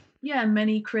agree. Yeah,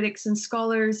 many critics and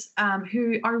scholars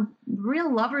who are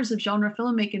real lovers of genre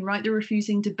filmmaking, right? They're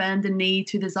refusing to bend the knee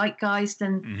to the zeitgeist,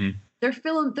 and their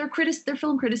film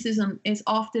criticism is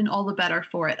often all the better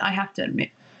for it, I have to admit.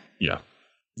 Yeah,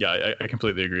 I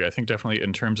completely agree. I think definitely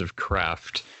in terms of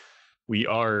craft, we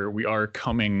are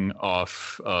coming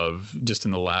off of, just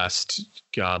in the last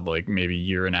like maybe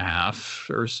year and a half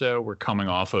or so, we're coming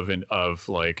off of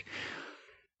like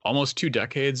almost 2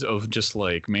 decades of just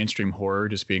like mainstream horror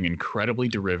just being incredibly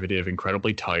derivative,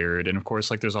 incredibly tired. And of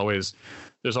course, like there's always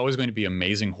going to be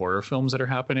amazing horror films that are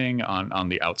happening on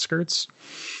the outskirts,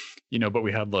 but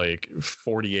we had like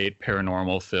 48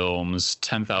 paranormal films,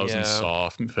 10,000 Saw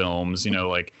films,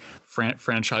 like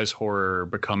franchise horror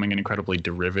becoming an incredibly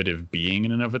derivative being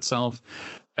in and of itself.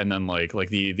 And then like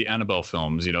the Annabelle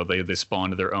films, they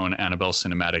spawned their own Annabelle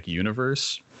cinematic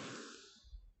universe.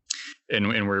 And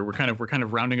we're kind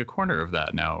of rounding a corner of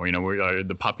that now.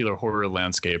 The popular horror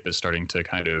landscape is starting to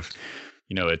kind of,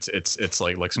 it's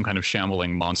like some kind of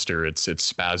shambling monster. It's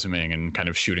spasming and kind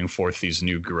of shooting forth these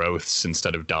new growths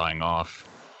instead of dying off.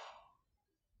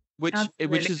 Which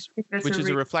is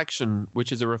a reflection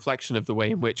of the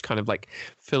way in which kind of like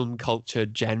film culture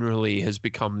generally has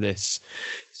become this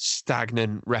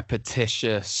stagnant,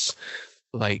 repetitious,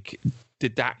 like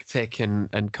didactic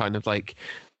and kind of like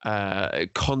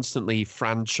constantly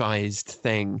franchised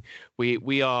thing.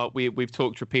 We've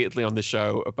talked repeatedly on the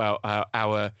show about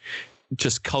our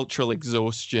just cultural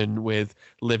exhaustion with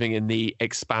living in the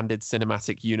expanded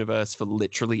cinematic universe for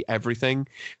literally everything.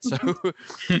 So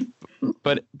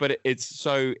but it's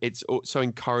so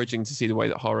encouraging to see the way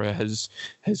that horror has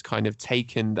kind of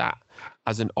taken that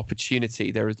as an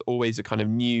opportunity. There is always a kind of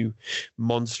new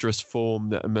monstrous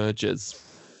form that emerges.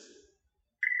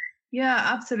 Yeah,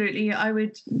 absolutely. I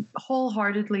would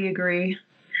wholeheartedly agree.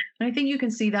 And I think you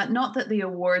can see that, not that the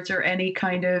awards are any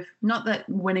kind of, not that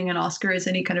winning an Oscar is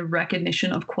any kind of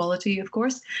recognition of quality, of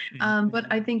course, but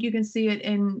I think you can see it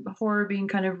in horror being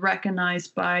kind of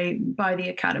recognized by the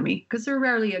Academy, because they're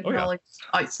rarely acknowledged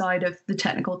outside of the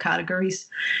technical categories.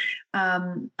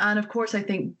 And of course, I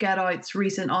think Get Out's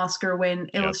recent Oscar win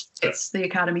illustrates the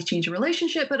Academy's change in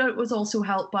relationship, but it was also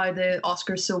helped by the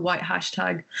Oscars So White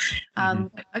hashtag.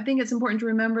 I think it's important to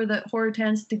remember that horror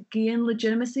tends to gain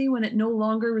legitimacy when it no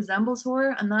longer resembles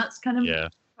horror, and that's kind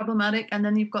of problematic. And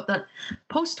then you've got that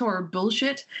post-horror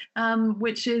bullshit,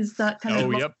 which is that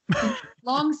kind of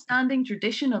long-standing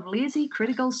tradition of lazy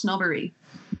critical snobbery.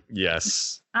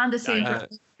 Yes. And the same for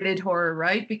horror,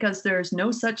 right? Because there's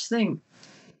no such thing.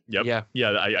 Yep.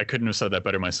 Yeah. I couldn't have said that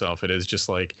better myself. It is just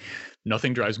like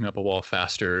nothing drives me up a wall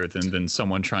faster than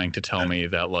someone trying to tell me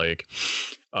that like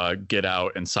Get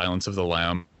Out and Silence of the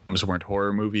Lambs weren't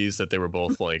horror movies, that they were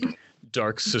both like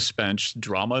dark suspense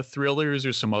drama thrillers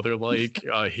or some other like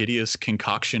hideous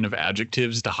concoction of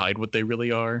adjectives to hide what they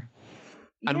really are.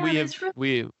 And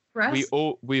we've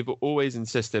always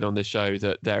insisted on the show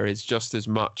that there is just as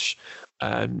much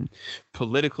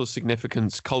political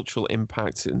significance, cultural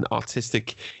impact, and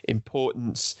artistic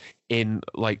importance in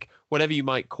like whatever you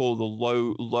might call the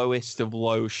lowest of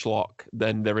low schlock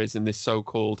than there is in this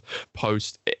so-called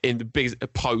post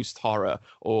horror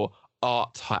or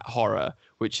art horror,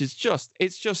 which is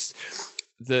just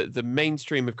the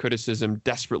mainstream of criticism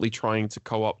desperately trying to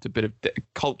co-opt a bit of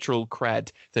cultural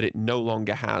cred that it no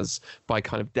longer has by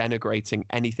kind of denigrating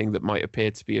anything that might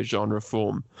appear to be a genre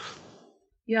form.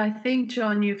 Yeah, I think,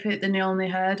 John, you've hit the nail on the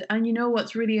head. And you know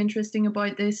what's really interesting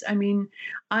about this? I mean,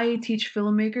 I teach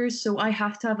filmmakers, so I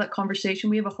have to have that conversation.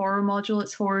 We have a horror module,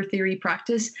 it's horror theory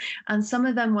practice. And some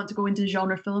of them want to go into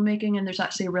genre filmmaking, and there's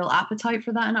actually a real appetite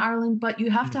for that in Ireland. But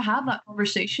you have to have that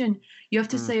conversation. You have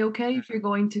to say, okay, if you're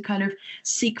going to kind of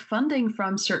seek funding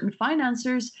from certain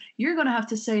financiers, you're going to have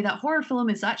to say that horror film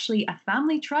is actually a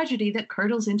family tragedy that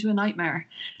curdles into a nightmare.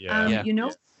 You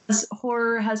know?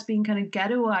 Horror has been kind of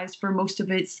ghettoized for most of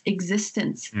its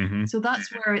existence. So that's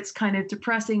where it's kind of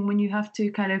depressing when you have to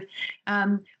kind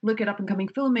of look at up and coming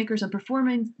filmmakers and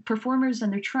performers,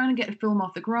 and they're trying to get a film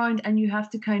off the ground, and you have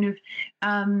to kind of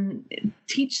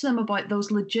teach them about those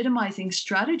legitimizing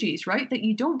strategies, right? That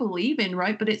you don't believe in,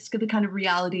 right? But it's the kind of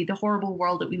reality, the horrible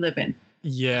world that we live in.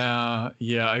 Yeah,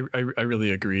 I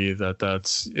really agree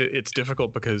it's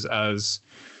difficult because as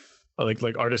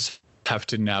like artists have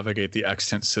to navigate the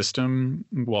extant system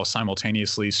while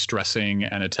simultaneously stressing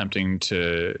and attempting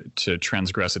to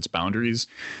transgress its boundaries.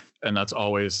 And that's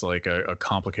always like a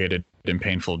complicated and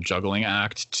painful juggling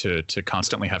act to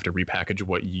constantly have to repackage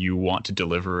what you want to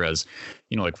deliver as,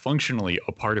 like functionally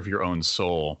a part of your own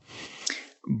soul.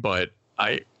 But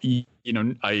I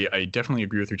definitely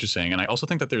agree with what you're saying. And I also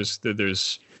think that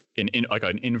there's an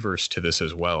inverse to this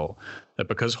as well, that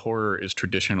because horror is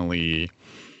traditionally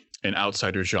an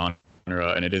outsider genre,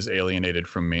 and it is alienated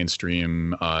from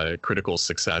mainstream critical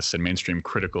success and mainstream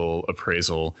critical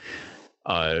appraisal,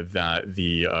 that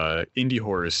the indie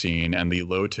horror scene and the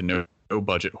low to no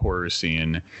budget horror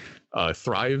scene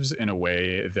thrives in a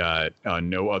way that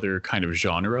no other kind of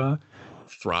genre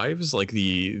thrives. Like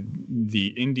the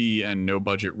indie and no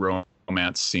budget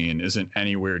romance scene isn't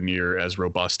anywhere near as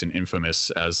robust and infamous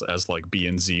as like B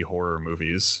and Z horror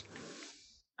movies.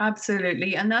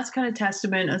 Absolutely. And that's kind of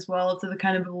testament as well to the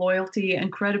kind of loyalty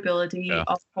and credibility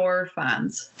of horror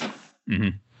fans.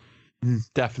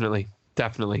 Definitely.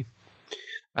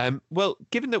 Well,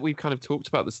 given that we've kind of talked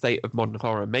about the state of modern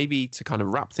horror, maybe to kind of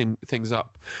wrap things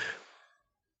up,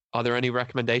 are there any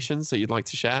recommendations that you'd like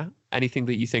to share? Anything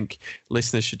that you think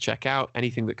listeners should check out?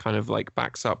 Anything that kind of like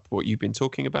backs up what you've been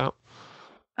talking about?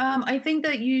 I think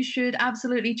that you should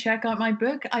absolutely check out my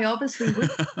book. I obviously would.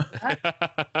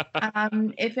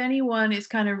 If anyone is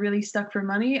kind of really stuck for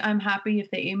money, I'm happy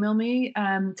if they email me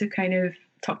to kind of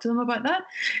talk to them about that.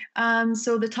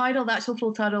 So the actual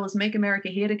full title is Make America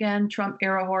Hate Again, Trump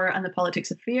Era Horror and the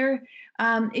Politics of Fear.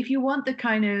 If you want the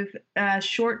kind of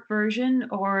short version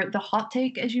or the hot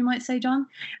take, as you might say, John,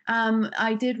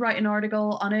 I did write an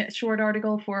article on it, a short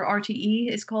article for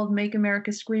RTE. It's called Make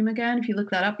America Scream Again. If you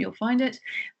look that up, you'll find it.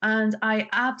 And I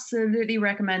absolutely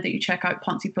recommend that you check out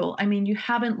Pontypool. I mean, you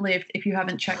haven't lived if you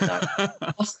haven't checked out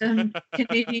Boston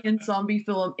Canadian zombie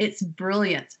film. It's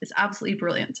brilliant. It's absolutely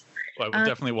brilliant. Well, I will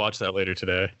definitely watch that later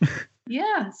today.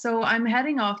 Yeah, so I'm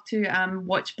heading off to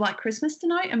watch Black Christmas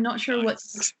tonight. I'm not sure what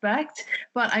to expect,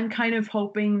 but I'm kind of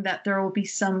hoping that there will be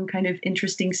some kind of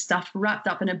interesting stuff wrapped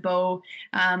up in a bow,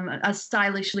 a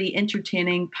stylishly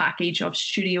entertaining package of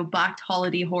studio-backed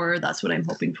holiday horror. That's what I'm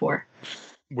hoping for.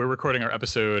 We're recording our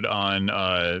episode on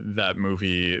that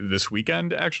movie this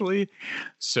weekend, actually.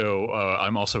 So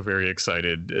I'm also very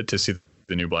excited to see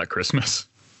the new Black Christmas.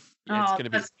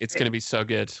 It's gonna be so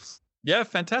good. Yeah,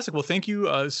 fantastic. Well, thank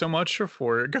you so much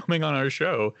for coming on our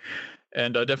show.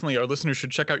 And definitely our listeners should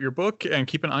check out your book and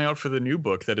keep an eye out for the new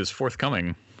book that is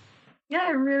forthcoming. Yeah, I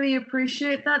really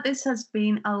appreciate that. This has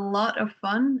been a lot of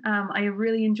fun. I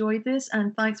really enjoyed this,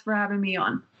 and thanks for having me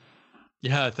on.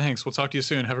 Yeah, thanks. We'll talk to you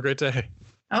soon. Have a great day.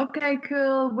 Okay,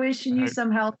 cool. Wishing you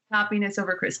some health and happiness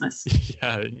over Christmas.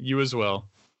 Yeah, you as well.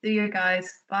 See you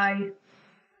guys. Bye.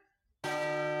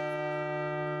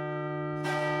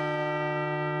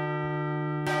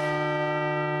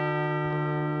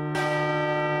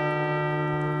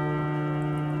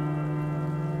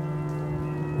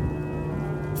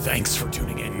 Thanks for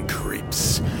tuning in,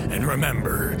 creeps. And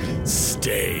remember,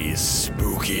 stay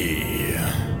spooky.